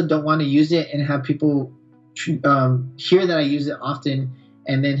I also don't want to use it and have people hear that I use it often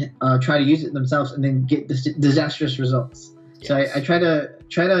and then try to use it themselves and then get disastrous results. Yes. So I try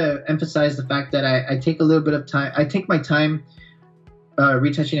to emphasize the fact that I take a little bit of time. I take my time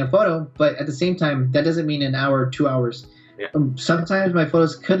retouching a photo, but at the same time, that doesn't mean an hour or 2 hours. Yeah. Sometimes my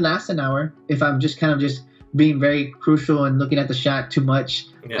photos could last an hour if I'm just being very crucial and looking at the shot too much.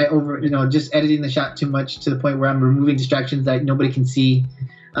 Yeah. Just editing the shot too much to the point where I'm removing distractions that nobody can see.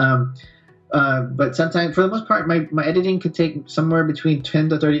 But sometimes, for the most part, my editing could take somewhere between 10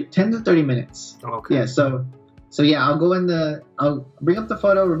 to 30 minutes. Okay. Yeah. So yeah, I'll bring up the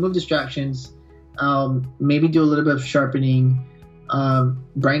photo, remove distractions, maybe do a little bit of sharpening,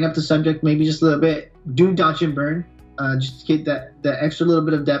 brighten up the subject maybe just a little bit, do dodge and burn, just to get that extra little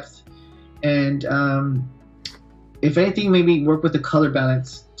bit of depth, and if anything, maybe work with the color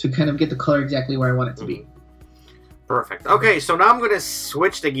balance to kind of get the color exactly where I want it to be. Perfect. Okay, so now I'm going to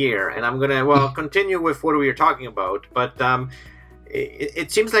switch the gear, and I'm going to, continue with what we were talking about, but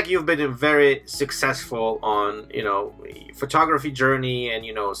it seems like you've been very successful on, photography journey and,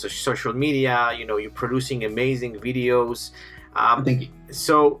 social media, you're producing amazing videos. Thank you.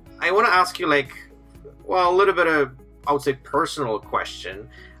 So I want to ask you, a little bit of, I would say, personal question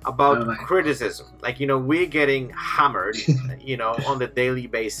about criticism. We're getting hammered, on the daily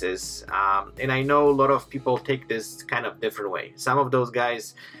basis. And I know a lot of people take this kind of different way. Some of those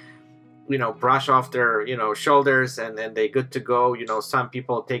guys, brush off their, shoulders and then they're good to go. Some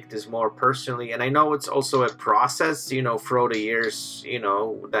people take this more personally. And I know it's also a process, throughout the years,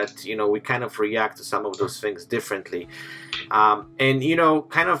 that, we kind of react to some of those things differently.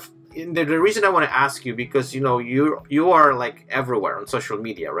 The reason I want to ask you, because you are everywhere on social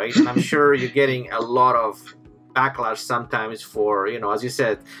media, right? And I'm sure you're getting a lot of backlash sometimes for, as you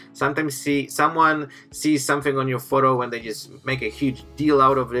said, sometimes someone sees something on your photo and they just make a huge deal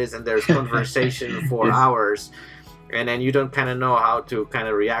out of this, and there's conversation for hours, and then you don't kind of know how to kind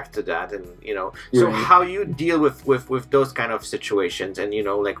of react to that, and so how you deal with those kind of situations, and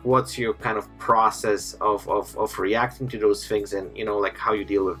what's your kind of process of reacting to those things, and how you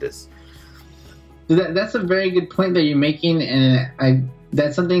deal with this. That's a very good point that you're making, and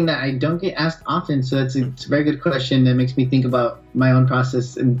that's something that I don't get asked often, so it's a very good question that makes me think about my own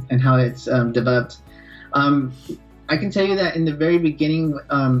process and how it's developed. I can tell you that in the very beginning,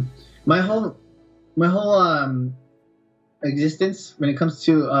 my whole existence when it comes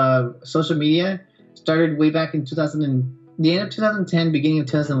to social media started way back in the end of 2010, beginning of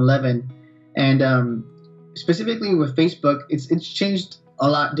 2011, and specifically with Facebook, it's changed a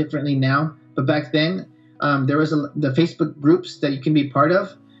lot differently now. But back then, there was the Facebook groups that you can be part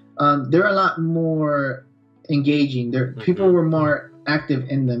of. They're a lot more engaging. People were more active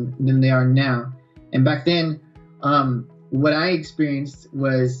in them than they are now. And back then, what I experienced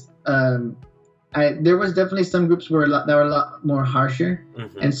was there was definitely some groups that were a lot more harsher,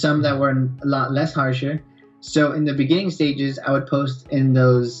 and some that were a lot less harsher. So in the beginning stages, I would post in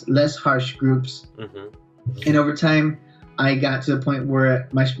those less harsh groups, and over time, I got to the point where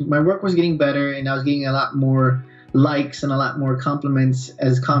my work was getting better, and I was getting a lot more likes and a lot more compliments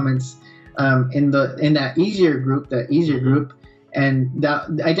as comments in that easier group, and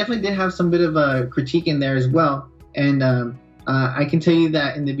that I definitely did have some bit of a critique in there as well. And I can tell you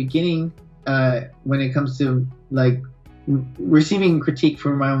that in the beginning, when it comes to like receiving critique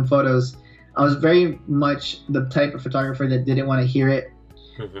for my own photos, I was very much the type of photographer that didn't want to hear it,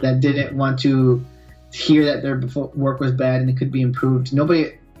 that didn't want to hear that their work was bad and it could be improved.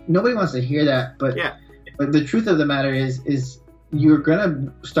 Nobody wants to hear that, but the truth of the matter is you're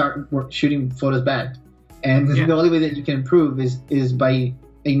gonna start shooting photos bad, and the only way that you can improve is by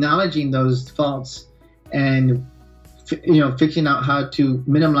acknowledging those faults and figuring out how to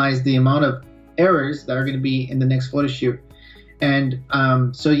minimize the amount of errors that are going to be in the next photo shoot. And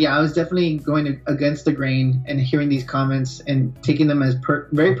so I was definitely going against the grain and hearing these comments and taking them as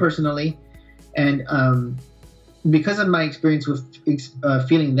very personally. And because of my experience with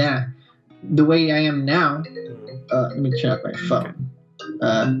feeling that, the way I am now, let me check my phone.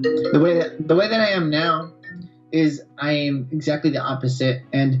 The way that I am now is I am exactly the opposite.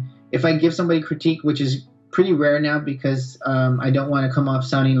 And if I give somebody critique, which is pretty rare now because I don't want to come off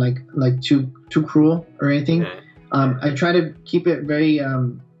sounding like too cruel or anything. I try to keep it very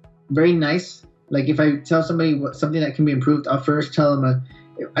very nice. Like if I tell somebody something that can be improved, I'll first tell them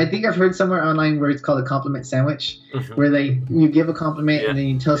I think I've heard somewhere online where it's called a compliment sandwich, where you give a compliment and then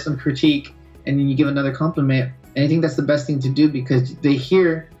you tell some critique and then you give another compliment. And I think that's the best thing to do because they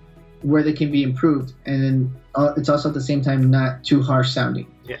hear where they can be improved, and then it's also at the same time not too harsh sounding.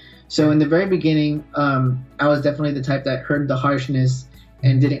 So in the very beginning, I was definitely the type that heard the harshness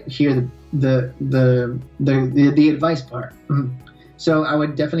and didn't hear the advice part. So I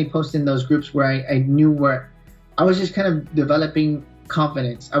would definitely post in those groups where I knew where I was just kind of developing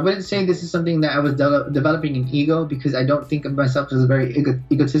confidence. I wouldn't say this is something that I was developing an ego, because I don't think of myself as a very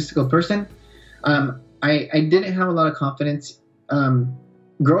egotistical person. I didn't have a lot of confidence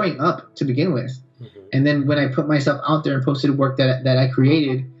growing up to begin with. And then when I put myself out there and posted work that I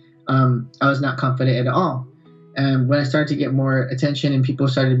created, I was not confident at all. And when I started to get more attention and people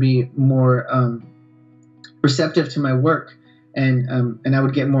started to be more receptive to my work, and I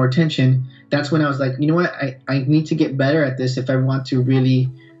would get more attention, that's when I was like, you know what, I need to get better at this if I want to really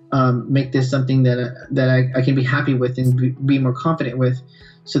make this something that I can be happy with and be more confident with.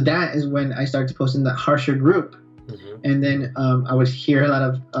 So that is when I started to post in that harsher group. And then I would hear a lot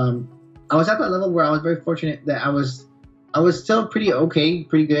of I was at that level where I was very fortunate that I was still pretty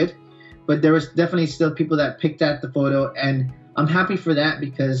good, but there was definitely still people that picked at the photo, and I'm happy for that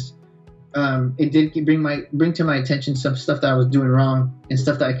because it did bring to my attention some stuff that I was doing wrong and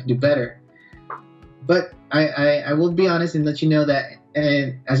stuff that I could do better. But I will be honest and let you know that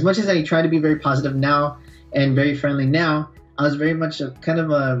as much as I try to be very positive now and very friendly now, I was very much a kind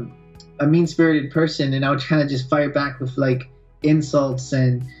of a mean-spirited person, and I would kind of just fire back with like insults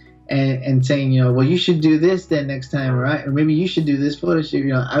and saying, well, you should do this then next time, right? Or maybe you should do this photo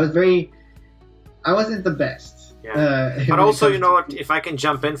shoot. I wasn't the best. But also, you know what, if I can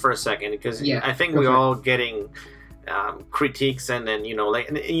jump in for a second, because I think we're all getting critiques, and then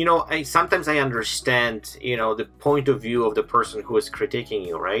sometimes I understand the point of view of the person who is critiquing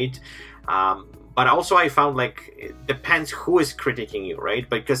you, right? But also I found like it depends who is critiquing you, right?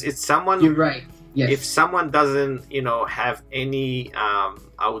 Because it's someone, you're right. Yes. If someone doesn't have any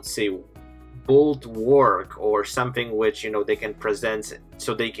I would say bold work or something which they can present,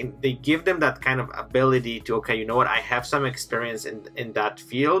 so they give them that kind of ability to, okay, you know what, I have some experience in that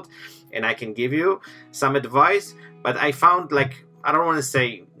field and I can give you some advice. But I found, like, I don't want to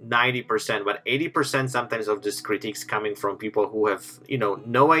say 90%, but 80% sometimes of this critiques coming from people who have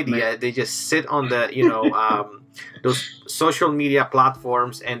no idea. They just sit on the those social media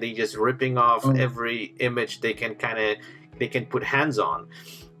platforms and they just ripping off every image they can put hands on.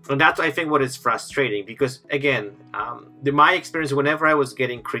 And that's, I think, what is frustrating, because again, my experience, whenever I was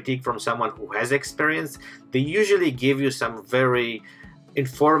getting critique from someone who has experience, they usually give you some very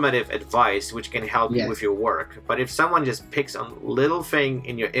informative advice which can help you with your work. But if someone just picks on little thing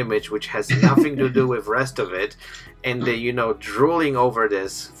in your image which has nothing to do with rest of it, and they drooling over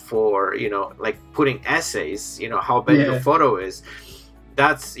this for like putting essays how bad your photo is,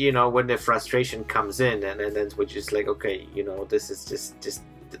 that's when the frustration comes in, and then which is like, okay, this is just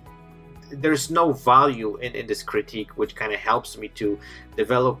there's no value in this critique, which kind of helps me to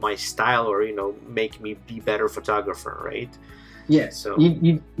develop my style, or make me be better photographer, right? Yeah. So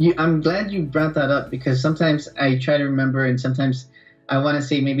I'm glad you brought that up, because sometimes I try to remember, and sometimes I want to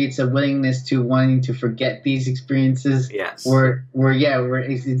say maybe it's a willingness to wanting to forget these experiences. Yes. Where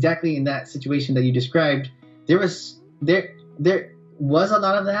it's exactly in that situation that you described. There was a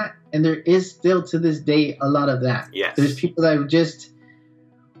lot of that, and there is still to this day a lot of that. Yes. There's people that just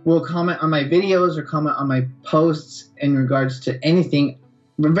will comment on my videos or comment on my posts in regards to anything.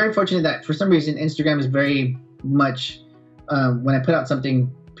 I'm very fortunate that for some reason Instagram is very much when I put out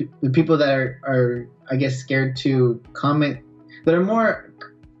something, the people that are I guess scared to comment, that are more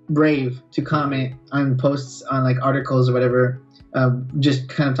brave to comment on posts on like articles or whatever, just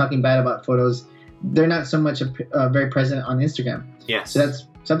kind of talking bad about photos, they're not so much very present on Instagram. Yes. So that's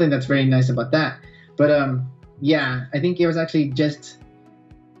something that's very nice about that. But yeah, I think it was actually just,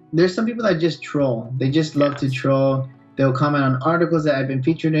 there's some people that just troll. They just love to troll. They'll comment on articles that I've been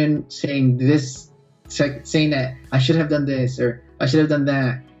featured in, saying that I should have done this or I should have done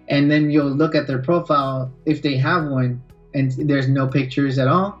that. And then you'll look at their profile, if they have one, and there's no pictures at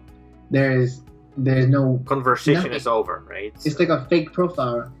all. There's no conversation. Nothing. Is over, right? It's like a fake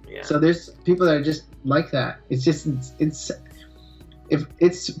profile. Yeah. So there's people that are just like that. It's just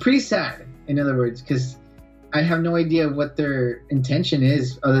it's pretty sad, in other words, because I have no idea what their intention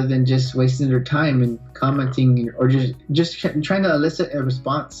is, other than just wasting their time and commenting, or just trying to elicit a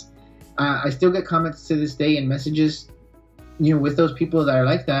response. I still get comments to this day and messages, with those people that are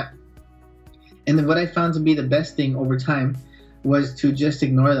like that. And then what I found to be the best thing over time was to just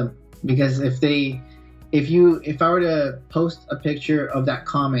ignore them, because if I were to post a picture of that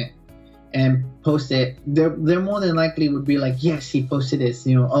comment and post it, they're more than likely would be like, yes, he posted this,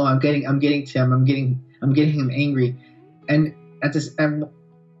 oh, I'm getting to him, I'm getting him angry. And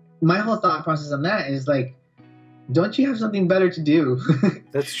my whole thought process on that is like, don't you have something better to do?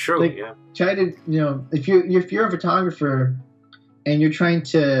 That's true. Like, yeah. Try to, if you're a photographer and you're trying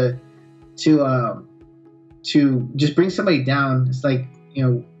to just bring somebody down, it's like,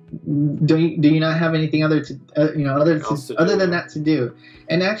 do you not have anything other than that to do?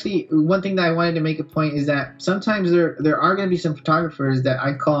 And actually, one thing that I wanted to make a point is that sometimes there are going to be some photographers that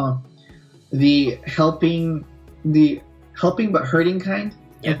I call the helping but hurting kind.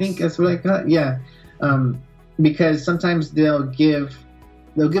 Yes. I think that's what I call it. Yeah. Because sometimes they'll give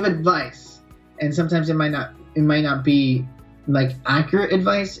advice, and sometimes it might not be like accurate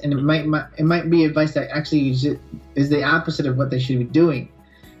advice, and it might be advice that actually is the opposite of what they should be doing.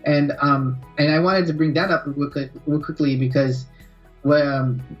 And I wanted to bring that up real quickly because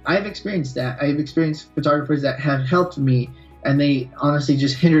I've experienced that. I've experienced photographers that have helped me, and they honestly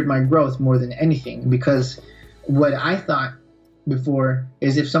just hindered my growth more than anything, because what I thought before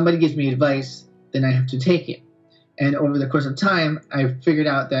is if somebody gives me advice, then I have to take it. And over the course of time, I figured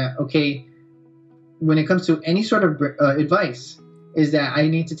out that, okay, when it comes to any sort of advice, is that I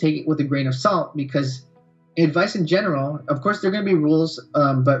need to take it with a grain of salt, because advice in general, of course, there are going to be rules,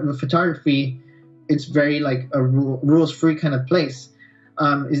 but with photography, it's very like a rules-free kind of place.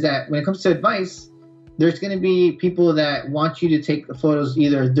 Is that when it comes to advice, there's going to be people that want you to take the photos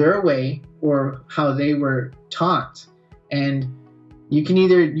either their way or how they were taught, and you can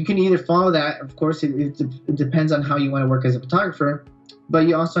either follow that. Of course, it depends on how you want to work as a photographer, but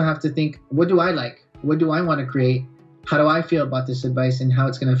you also have to think, what do I like? What do I want to create? How do I feel about this advice and how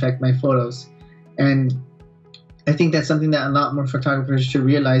it's going to affect my photos? And I think that's something that a lot more photographers should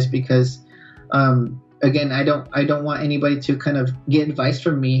realize, because again, I don't want anybody to kind of get advice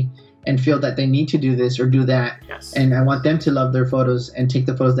from me and feel that they need to do this or do that. Yes. And I want them to love their photos and take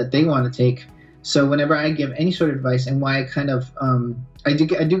the photos that they want to take. So whenever I give any sort of advice, and why I kind of I do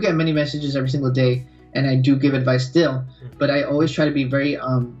get many messages every single day, and I do give advice still, but I always try to be very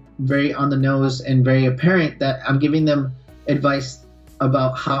on the nose and very apparent that I'm giving them advice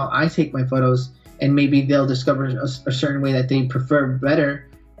about how I take my photos, and maybe they'll discover a certain way that they prefer better,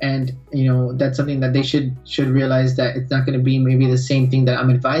 and that's something that they should realize, that it's not going to be maybe the same thing that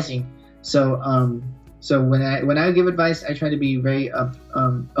I'm advising. So when I give advice, I try to be very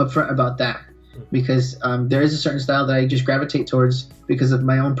upfront about that, because there is a certain style that I just gravitate towards because of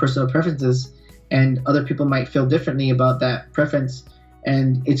my own personal preferences, and other people might feel differently about that preference,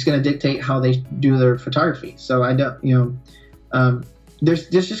 and it's going to dictate how they do their photography. So I don't, there's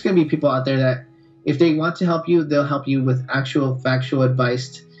just going to be people out there that if they want to help you, they'll help you with actual factual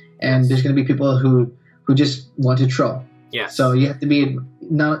advice, and there's going to be people who just want to troll. Yeah. So you have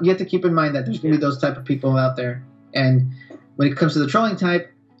to keep in mind that there's going to be those type of people out there, and when it comes to the trolling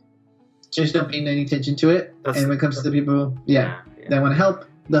type, just don't pay any attention to it. And when it comes to the people, that want to help,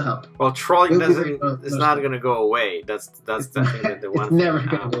 they'll help. Well, trolling It'll be doesn't. very It's not going to go away. That's the thing. The one. It's never thing.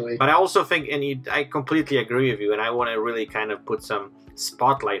 going to go away. But I also think, and I completely agree with you, and I want to really kind of put some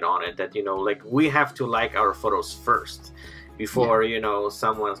spotlight on it. That like we have to like our photos first before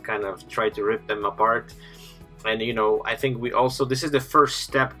someone's kind of try to rip them apart. And I think we also, this is the first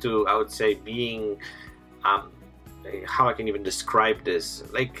step to, I would say, being how I can even describe this.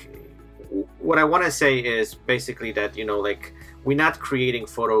 Like, what I want to say is basically that like we're not creating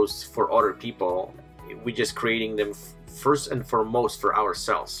photos for other people. We're just creating them first and foremost for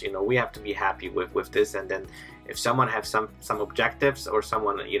ourselves. We have to be happy with this, and then if someone have some objectives, or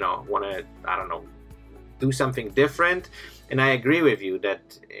someone want to, I don't know, do something different. And I agree with you that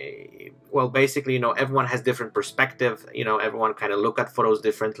well, basically everyone has different perspective. Everyone kind of look at photos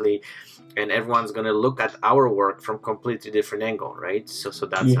differently, and everyone's gonna look at our work from completely different angle, right? So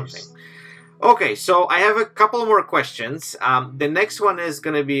that's something. Okay, so I have a couple more questions. The next one is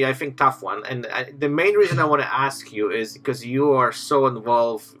going to be, I think, tough one. And the main reason I want to ask you is because you are so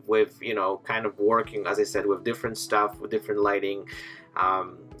involved with, kind of working, as I said, with different stuff, with different lighting.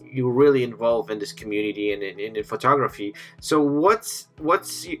 You're really involved in this community and in photography. So what's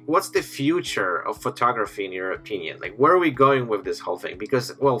the future of photography in your opinion? Like, where are we going with this whole thing?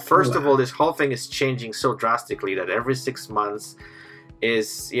 Because, well, first of all, this whole thing is changing so drastically that every 6 months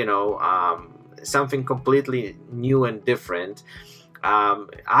is something completely new and different.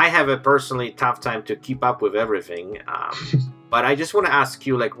 I have a personally tough time to keep up with everything, but I just want to ask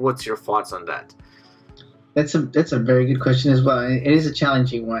you, like, what's your thoughts on that? That's a very good question as well. It is a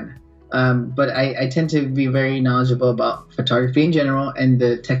challenging one, but I tend to be very knowledgeable about photography in general and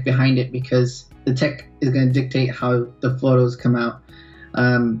the tech behind it, because the tech is going to dictate how the photos come out.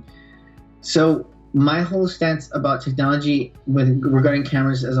 So my whole stance about technology regarding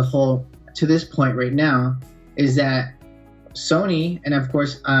cameras as a whole to this point right now is that Sony, and of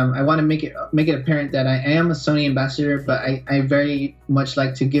course I want to make it apparent that I am a Sony ambassador, but I very much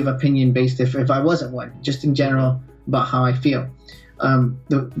like to give opinion based if I wasn't one, just in general about how I feel. To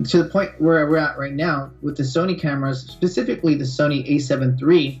the point where we're at right now with the Sony cameras, specifically the Sony a7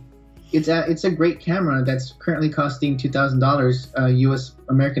 III, it's a great camera that's currently costing $2,000 US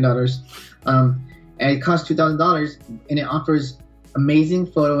American dollars. And it costs $2,000, and it offers amazing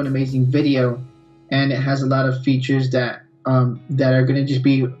photo and amazing video, and it has a lot of features that are going to just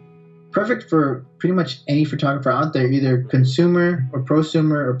be perfect for pretty much any photographer out there, either consumer or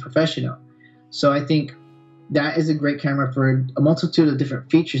prosumer or professional. So I think that is a great camera for a multitude of different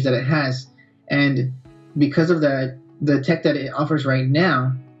features that it has, and because of the tech that it offers right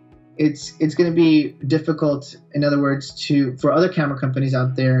now, it's going to be difficult, in other words, for other camera companies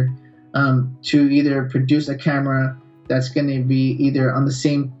out there to either produce a camera that's going to be either on the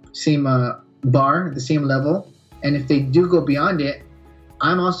same bar, the same level, and if they do go beyond it,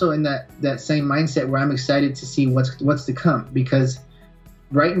 I'm also in that same mindset where I'm excited to see what's to come, because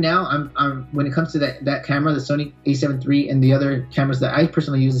right now I'm when it comes to that camera, the Sony a7 III, and the other cameras that I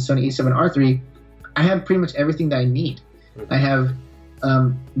personally use, the Sony a7R III, I have pretty much everything that I need. I have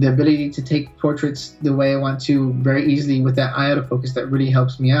the ability to take portraits the way I want to very easily with that eye autofocus that really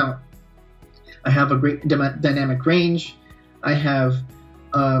helps me out. I have a great dynamic range. I have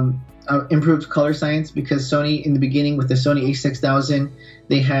improved color science, because Sony in the beginning with the Sony a6000,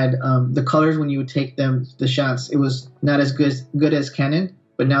 they had the colors when you would take the shots, it was not as good as Canon,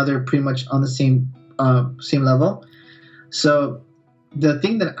 but now they're pretty much on the same level. So the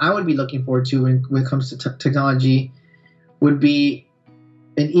thing that I would be looking forward to when it comes to technology would be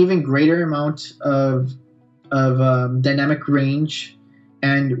an even greater amount of dynamic range.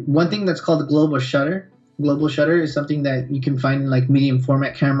 And one thing that's called the global shutter. Global shutter is something that you can find in like medium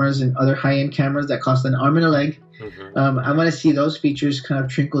format cameras and other high-end cameras that cost an arm and a leg. Mm-hmm. I want to see those features kind of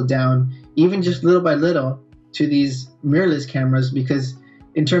trickle down, even just little by little, to these mirrorless cameras, because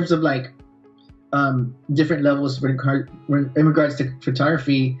in terms of like different levels in regards to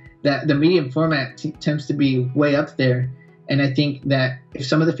photography, that the medium format tends to be way up there. And I think that if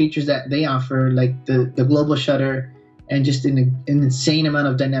some of the features that they offer, like the global shutter and just an insane amount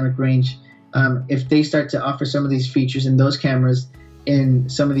of dynamic range, if they start to offer some of these features in those cameras, in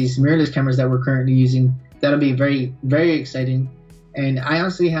some of these mirrorless cameras that we're currently using, that'll be very, very exciting. And I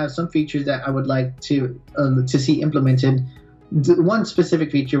honestly have some features that I would like to see implemented. One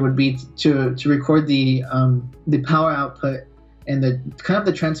specific feature would be to record the power output and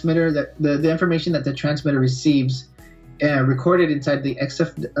the transmitter, that the information that the transmitter receives, recorded inside the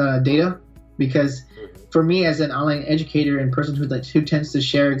EXIF data, because for me as an online educator and person who tends to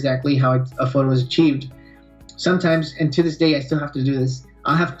share exactly how a photo is achieved, sometimes, and to this day I still have to do this,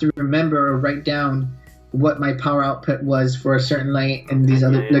 I'll have to remember or write down what my power output was for a certain light and these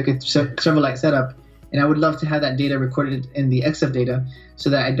other like a several light setup. And I would love to have that data recorded in the XF data so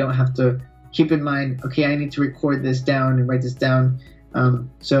that I don't have to keep in mind, okay, I need to record this down and write this down.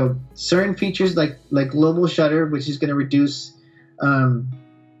 So certain features like global shutter, which is going to reduce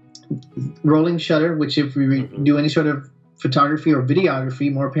rolling shutter, which if we do any sort of photography or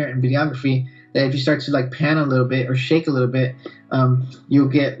videography, more apparent in videography, that if you start to like pan a little bit or shake a little bit, you'll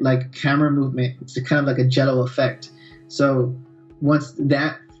get like camera movement. It's kind of like a jello effect. So once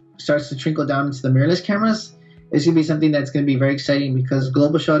that starts to trickle down into the mirrorless cameras, it's going to be something that's going to be very exciting, because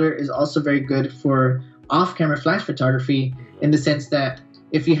global shutter is also very good for off-camera flash photography, in the sense that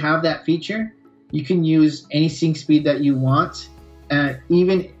if you have that feature, you can use any sync speed that you want,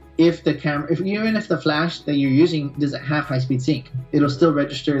 even if the flash that you're using doesn't have high-speed sync, it'll still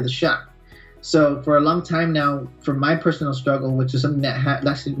register the shot. So for a long time now, for my personal struggle, which is something that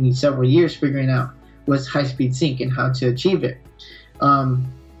lasted me several years figuring out, was high-speed sync and how to achieve it.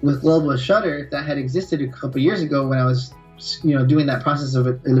 With global shutter, if that had existed a couple years ago when I was doing that process of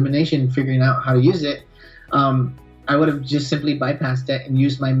elimination, figuring out how to use it, I would have just simply bypassed that and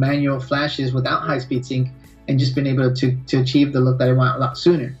used my manual flashes without high-speed sync and just been able to achieve the look that I want a lot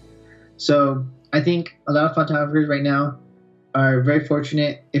sooner. So I think a lot of photographers right now are very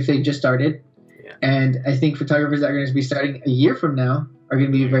fortunate if they just started. Yeah. And I think photographers that are going to be starting a year from now are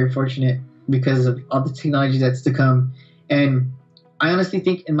going to be very fortunate because of all the technology that's to come. And I honestly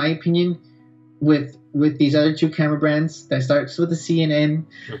think, in my opinion, with these other two camera brands that starts with a C and N,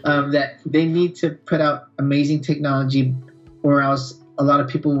 that they need to put out amazing technology, or else a lot of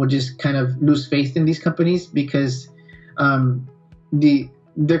people will just kind of lose faith in these companies, because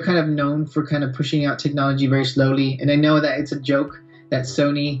they're kind of known for kind of pushing out technology very slowly. And I know that it's a joke that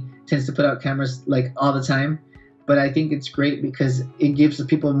Sony tends to put out cameras like all the time, but I think it's great because it gives the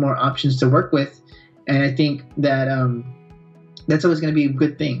people more options to work with. And I think that that's always going to be a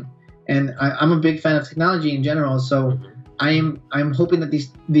good thing. And I'm a big fan of technology in general, so I'm hoping that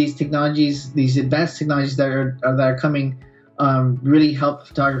these technologies, these advanced technologies that are coming, really help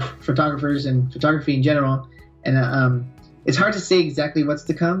photographers and photography in general. And it's hard to say exactly what's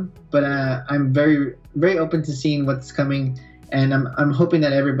to come, but I'm very, very open to seeing what's coming, and I'm hoping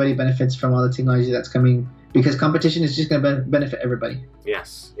that everybody benefits from all the technology that's coming, because competition is just going to benefit everybody.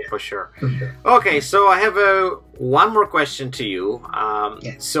 Yes, for sure. Okay, so I have one more question to you.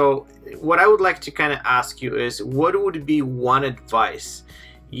 Yes. So what I would like to kind of ask you is, what would be one advice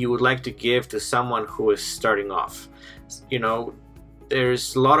you would like to give to someone who is starting off?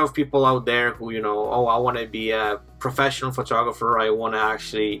 There's a lot of people out there who, oh, I want to be a professional photographer. I want to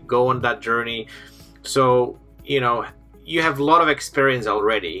actually go on that journey. So, you have a lot of experience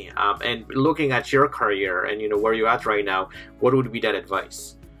already, and looking at your career and where you're at right now, what would be that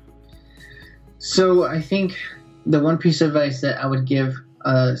advice? So I think the one piece of advice that I would give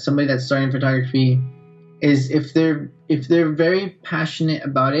somebody that's starting photography is, if they're very passionate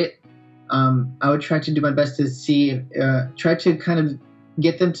about it, I would try to do my best to try to kind of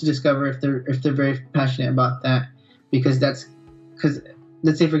get them to discover if they're very passionate about that, because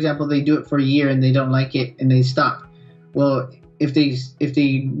let's say, for example, they do it for a year and they don't like it and they stop. Well, if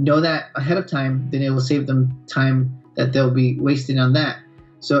they know that ahead of time, then it will save them time that they'll be wasting on that.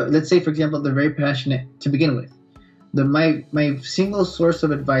 So let's say, for example, they're very passionate to begin with. My single source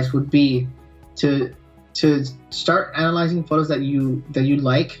of advice would be to start analyzing photos that you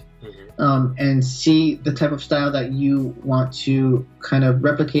like, and see the type of style that you want to kind of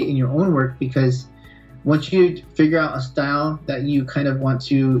replicate in your own work, because once you figure out a style that you kind of want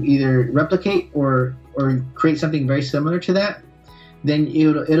to either replicate or create something very similar to that, then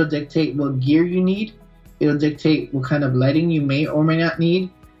it'll dictate what gear you need. It'll dictate what kind of lighting you may or may not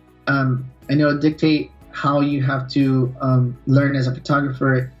need, and it'll dictate how you have to learn as a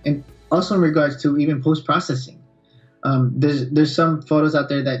photographer, and also in regards to even post-processing. There's some photos out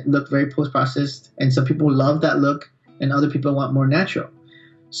there that look very post-processed, and some people love that look, and other people want more natural.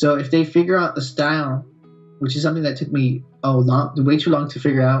 So if they figure out the style, which is something that took me way too long to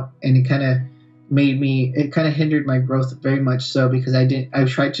figure out, and it kind of hindered my growth very much so, because I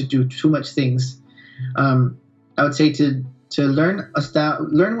tried to do too much things. I would say to learn a style,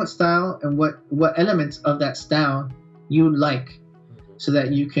 learn what style and what elements of that style you like, so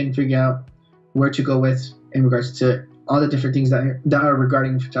that you can figure out where to go with in regards to all the different things that are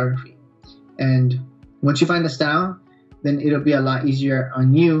regarding photography. And once you find the style, then it'll be a lot easier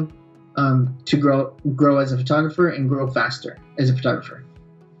on you to grow as a photographer and grow faster as a photographer.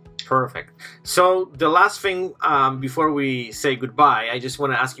 Perfect. So the last thing before we say goodbye, I just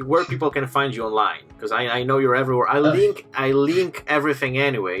want to ask you where people can find you online, because I know you're everywhere. I link everything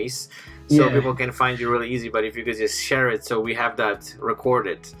anyways. so Yeah. people can find you really easy. But if you could just share it so we have that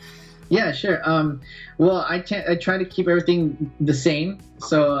recorded. Yeah, sure. Well, I try to keep everything the same.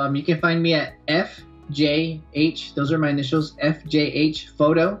 So you can find me at FJH. Those are my initials, FJH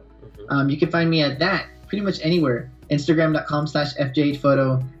Photo. You can find me at that pretty much anywhere.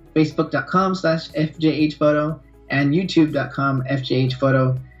 Instagram.com/FJHphoto, Facebook.com/FJHphoto, and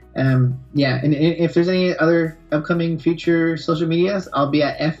YouTube.com/FJHphoto. Yeah, and if there's any other upcoming future social medias, I'll be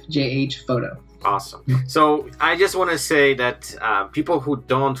at FJH Photo. Awesome. So I just want to say that people who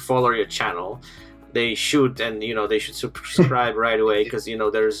don't follow your channel, they should, and they should subscribe right away, because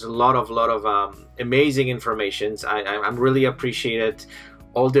there's a lot of amazing informations. I'm really appreciated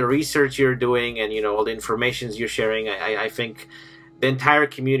all the research you're doing, and all the informations you're sharing. I think the entire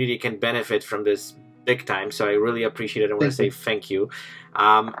community can benefit from this big time, so I really appreciate it. I want to say thank you.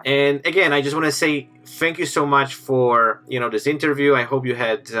 And again, I just want to say thank you so much for this interview. I hope you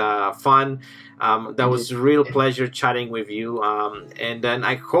had fun. That was a real pleasure chatting with you. And then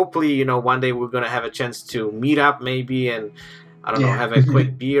hopefully one day we're gonna have a chance to meet up maybe, and I don't know, have a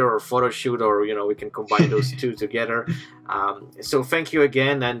quick beer or photo shoot, or we can combine those two together. So thank you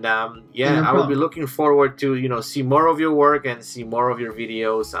again, and yeah, I will be looking forward to see more of your work and see more of your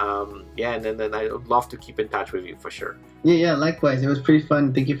videos. Yeah, and then I would love to keep in touch with you for sure. Yeah, likewise. It was pretty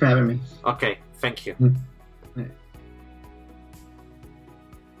fun. Thank you for having me. Okay, thank you.